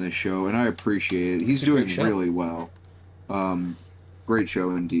off in this show, and I appreciate it. He's doing really well. Great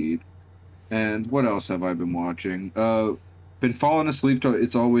show indeed. And what else have I been watching? Been falling asleep to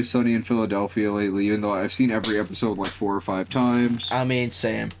It's Always Sunny in Philadelphia lately, even though I've seen every episode like 4 or 5 times. I mean,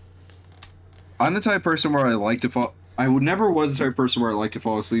 same. I'm the type of person where I never was the type of person where I like to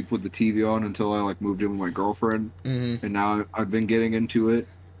fall asleep with the TV on until I like moved in with my girlfriend, and now I've been getting into it.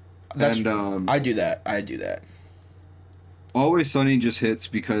 I do that. Always Sunny just hits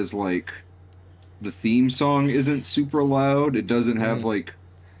because like the theme song isn't super loud. It doesn't have like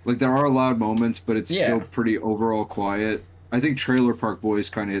there are loud moments, but it's still pretty overall quiet. I think Trailer Park Boys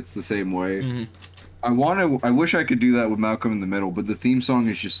kind of hits the same way. Mm-hmm. I wish I could do that with Malcolm in the Middle, but the theme song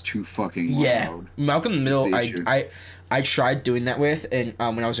is just too fucking loud. Yeah, Malcolm in the Middle, I tried doing that with, and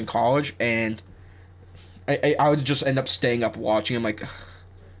when I was in college, and I would just end up staying up watching. I'm like,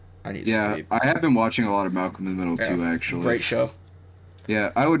 I need to sleep. I have been watching a lot of Malcolm in the Middle too, actually. Great show.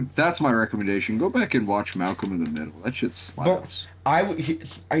 Yeah, that's my recommendation. Go back and watch Malcolm in the Middle. That shit slaps.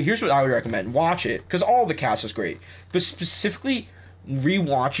 Here's what I would recommend. Watch it, because all the cast is great. But specifically,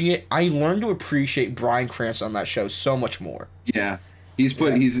 rewatching it, I learned to appreciate Bryan Cranston on that show so much more. Yeah. He is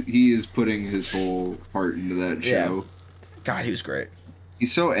putting his whole heart into that show. Yeah. God, he was great.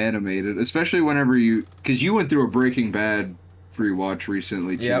 He's so animated, especially whenever because you went through a Breaking Bad rewatch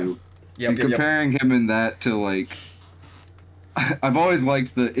recently too. Yep. Comparing him in that to like, I've always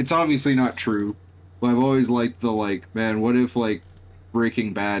liked it's obviously not true, but I've always liked the like, man, what if like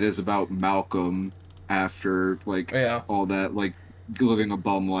Breaking Bad is about Malcolm after like all that, like living a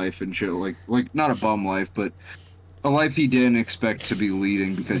bum life and shit, like not a bum life, but a life he didn't expect to be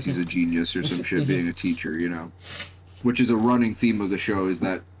leading because he's a genius or some shit, being a teacher, you know, which is a running theme of the show, is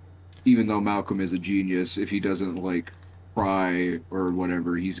that even though Malcolm is a genius, if he doesn't like try or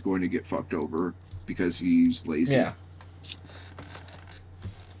whatever, he's going to get fucked over because he's lazy. Yeah.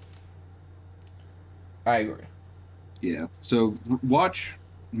 I agree. Yeah. So watch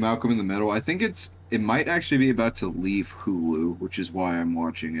Malcolm in the Middle. I think it might actually be about to leave Hulu, which is why I'm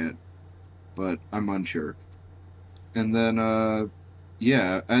watching it, but I'm unsure. And then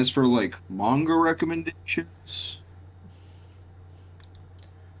yeah, as for like manga recommendations,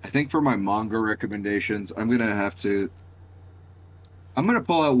 I think for my manga recommendations, I'm gonna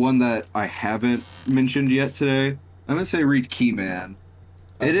pull out one that I haven't mentioned yet today. I'm gonna say read Keyman.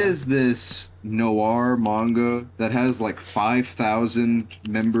 It is this noir manga that has like 5,000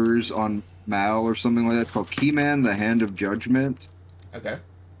 members on Mal or something like that. It's called Keyman, The Hand of Judgment. Okay.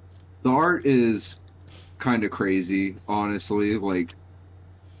 The art is kind of crazy, honestly. Like,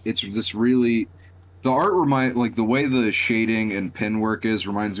 it's this really... The art like the way the shading and pen work is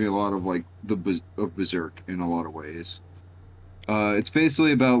reminds me a lot of like of Berserk in a lot of ways. It's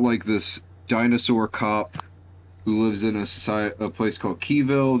basically about like this dinosaur cop who lives in a place called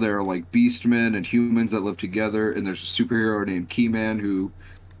Keyville. There are like beastmen and humans that live together, and there's a superhero named Keyman who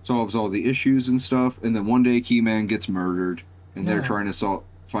solves all the issues and stuff. And then one day Keyman gets murdered, and they're trying to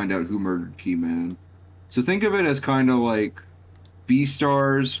find out who murdered Keyman. So think of it as kind of like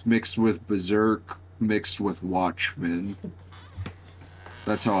Beastars mixed with Berserk mixed with Watchmen.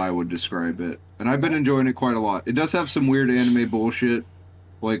 That's how I would describe it. And I've been enjoying it quite a lot. It does have some weird anime bullshit.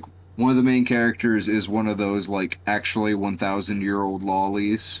 Like, one of the main characters is one of those, like, actually 1,000-year-old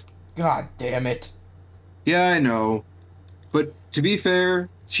lollies. God damn it. Yeah, I know. But to be fair,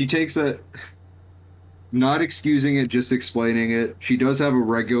 she takes that... Not excusing it, just explaining it. She does have a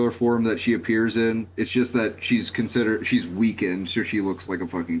regular form that she appears in. It's just that she's weakened, so she looks like a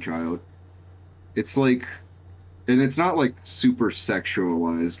fucking child. It's like... And it's not, like, super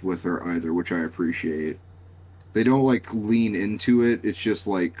sexualized with her either, which I appreciate. They don't, like, lean into it. It's just,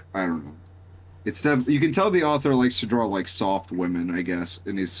 like, I don't know. You can tell the author likes to draw, like, soft women, I guess,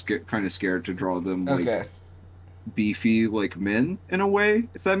 and he's kind of scared to draw them, like, beefy, like, men, in a way,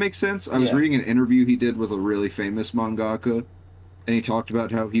 if that makes sense. I was reading an interview he did with a really famous mangaka, and he talked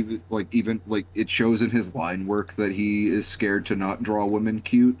about how he, like, even, like, it shows in his line work that he is scared to not draw women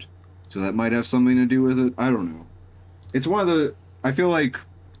cute, so that might have something to do with it. I don't know. It's I feel like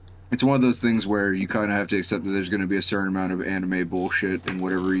it's one of those things where you kind of have to accept that there's going to be a certain amount of anime bullshit in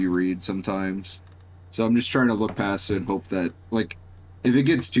whatever you read sometimes. So I'm just trying to look past it and hope that, like, if it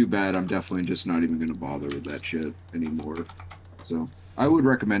gets too bad, I'm definitely just not even going to bother with that shit anymore. So I would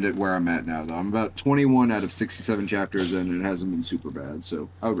recommend it where I'm at now, though. I'm about 21 out of 67 chapters in, and it hasn't been super bad, so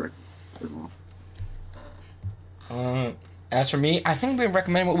I would recommend it. As for me, I think we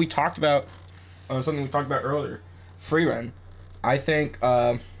recommend what we talked about, something we talked about earlier. Frieren. I think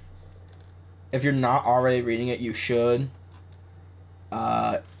if you're not already reading it, you should.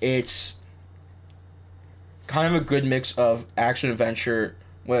 It's kind of a good mix of action adventure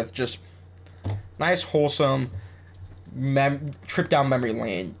with just nice, wholesome, trip down memory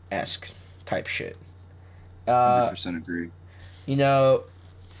lane-esque type shit. 100% agree. You know,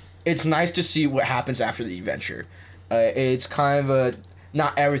 it's nice to see what happens after the adventure. It's kind of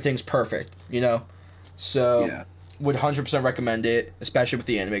not everything's perfect, you know? So... Yeah. Would 100% recommend it, especially with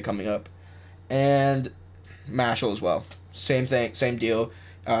the anime coming up. And Mashle as well. Same thing, same deal.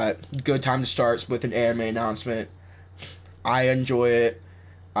 Good time to start with an anime announcement. I enjoy it.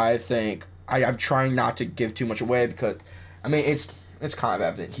 I think... I'm trying not to give too much away because... I mean, it's kind of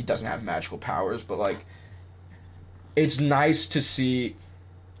evident he doesn't have magical powers, but, like... It's nice to see...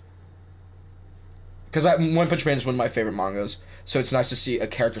 Because One Punch Man is one of my favorite mangas, so it's nice to see a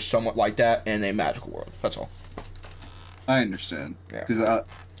character somewhat like that in a magical world. That's all. I understand. Because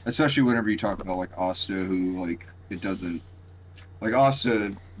especially whenever you talk about, like, Asta, who, like, it doesn't... Like,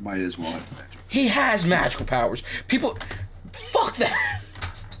 Asta might as well have magic. He has magical powers. People... Fuck that!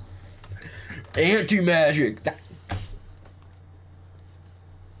 Anti-magic.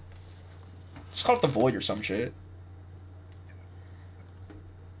 It's called the Void or some shit.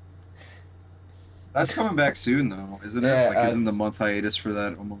 That's coming back soon, though, isn't it? Yeah, like, isn't the month hiatus for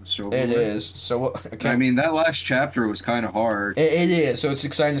that almost over? It is. So, I mean, that last chapter was kind of hard. It is. So it's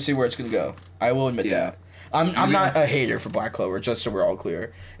exciting to see where it's gonna go. I will admit that. I'm not a hater for Black Clover, just so we're all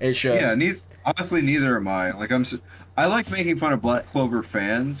clear. It's just honestly, neither am I. Like, I like making fun of Black Clover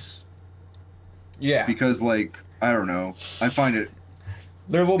fans. Yeah. Because, like, I don't know, I find it.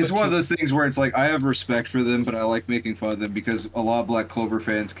 They're a little it's one of those things where it's like I have respect for them, but I like making fun of them because a lot of Black Clover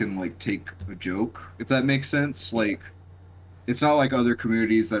fans can, like, take a joke, if that makes sense. Like, it's not like other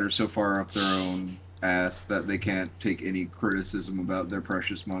communities that are so far up their own ass that they can't take any criticism about their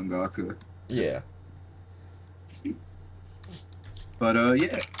precious mangaka. Yeah. But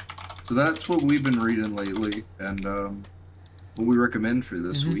yeah, so that's what we've been reading lately, and what we recommend for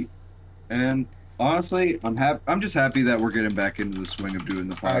this week. And honestly, I'm just happy that we're getting back into the swing of doing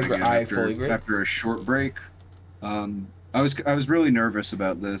the pod again after a short break. I was really nervous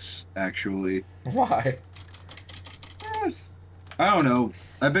about this, actually. Why? I don't know.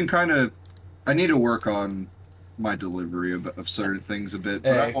 I need to work on my delivery of certain things a bit,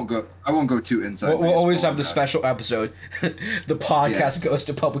 but I won't go too inside. We'll always have the special episode. The podcast goes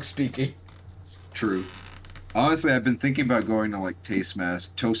to public speaking. True. Honestly, I've been thinking about going to like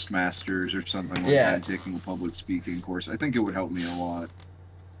Toastmasters or something like that and taking a public speaking course. I think it would help me a lot.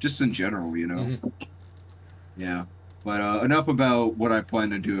 Just in general, you know? Yeah. But enough about what I plan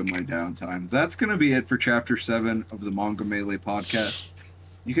to do in my downtime. That's going to be it for Chapter 7 of the Manga Melee podcast.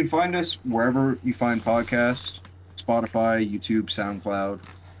 You can find us wherever you find podcasts. Spotify, YouTube, SoundCloud,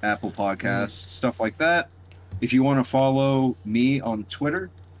 Apple Podcasts, stuff like that. If you want to follow me on Twitter,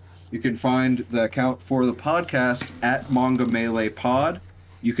 you can find the account for the podcast at Manga Melee Pod.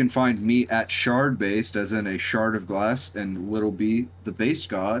 You can find me at Shardbased, as in a shard of glass, and Little B, the base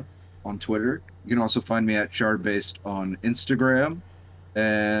god, on Twitter. You can also find me at Shardbased on Instagram.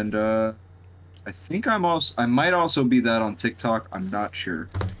 And I think I might also be that on TikTok. I'm not sure.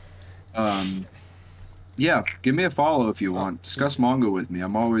 Yeah, give me a follow if you want. Discuss manga with me.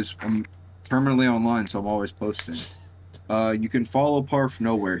 I'm permanently online, so I'm always posting. You can follow Parf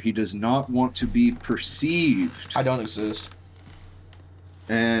nowhere. He does not want to be perceived. I don't exist.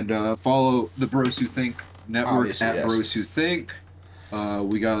 And follow the Bros Who Think network Obviously, at yes. Bros Who Think.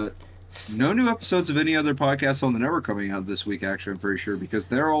 We got no new episodes of any other podcasts on the network coming out this week, actually, I'm pretty sure, because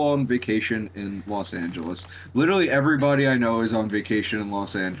they're all on vacation in Los Angeles. Literally everybody I know is on vacation in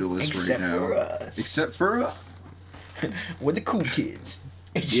Los Angeles right now. For us. Except for us. We're the cool kids.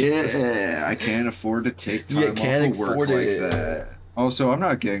 Yeah, I can't afford to take time off of work like that. Also, I'm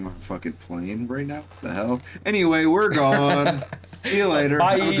not getting on a fucking plane right now. What the hell? Anyway, we're gone. See you later.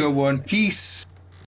 Bye. Have a good one. Peace.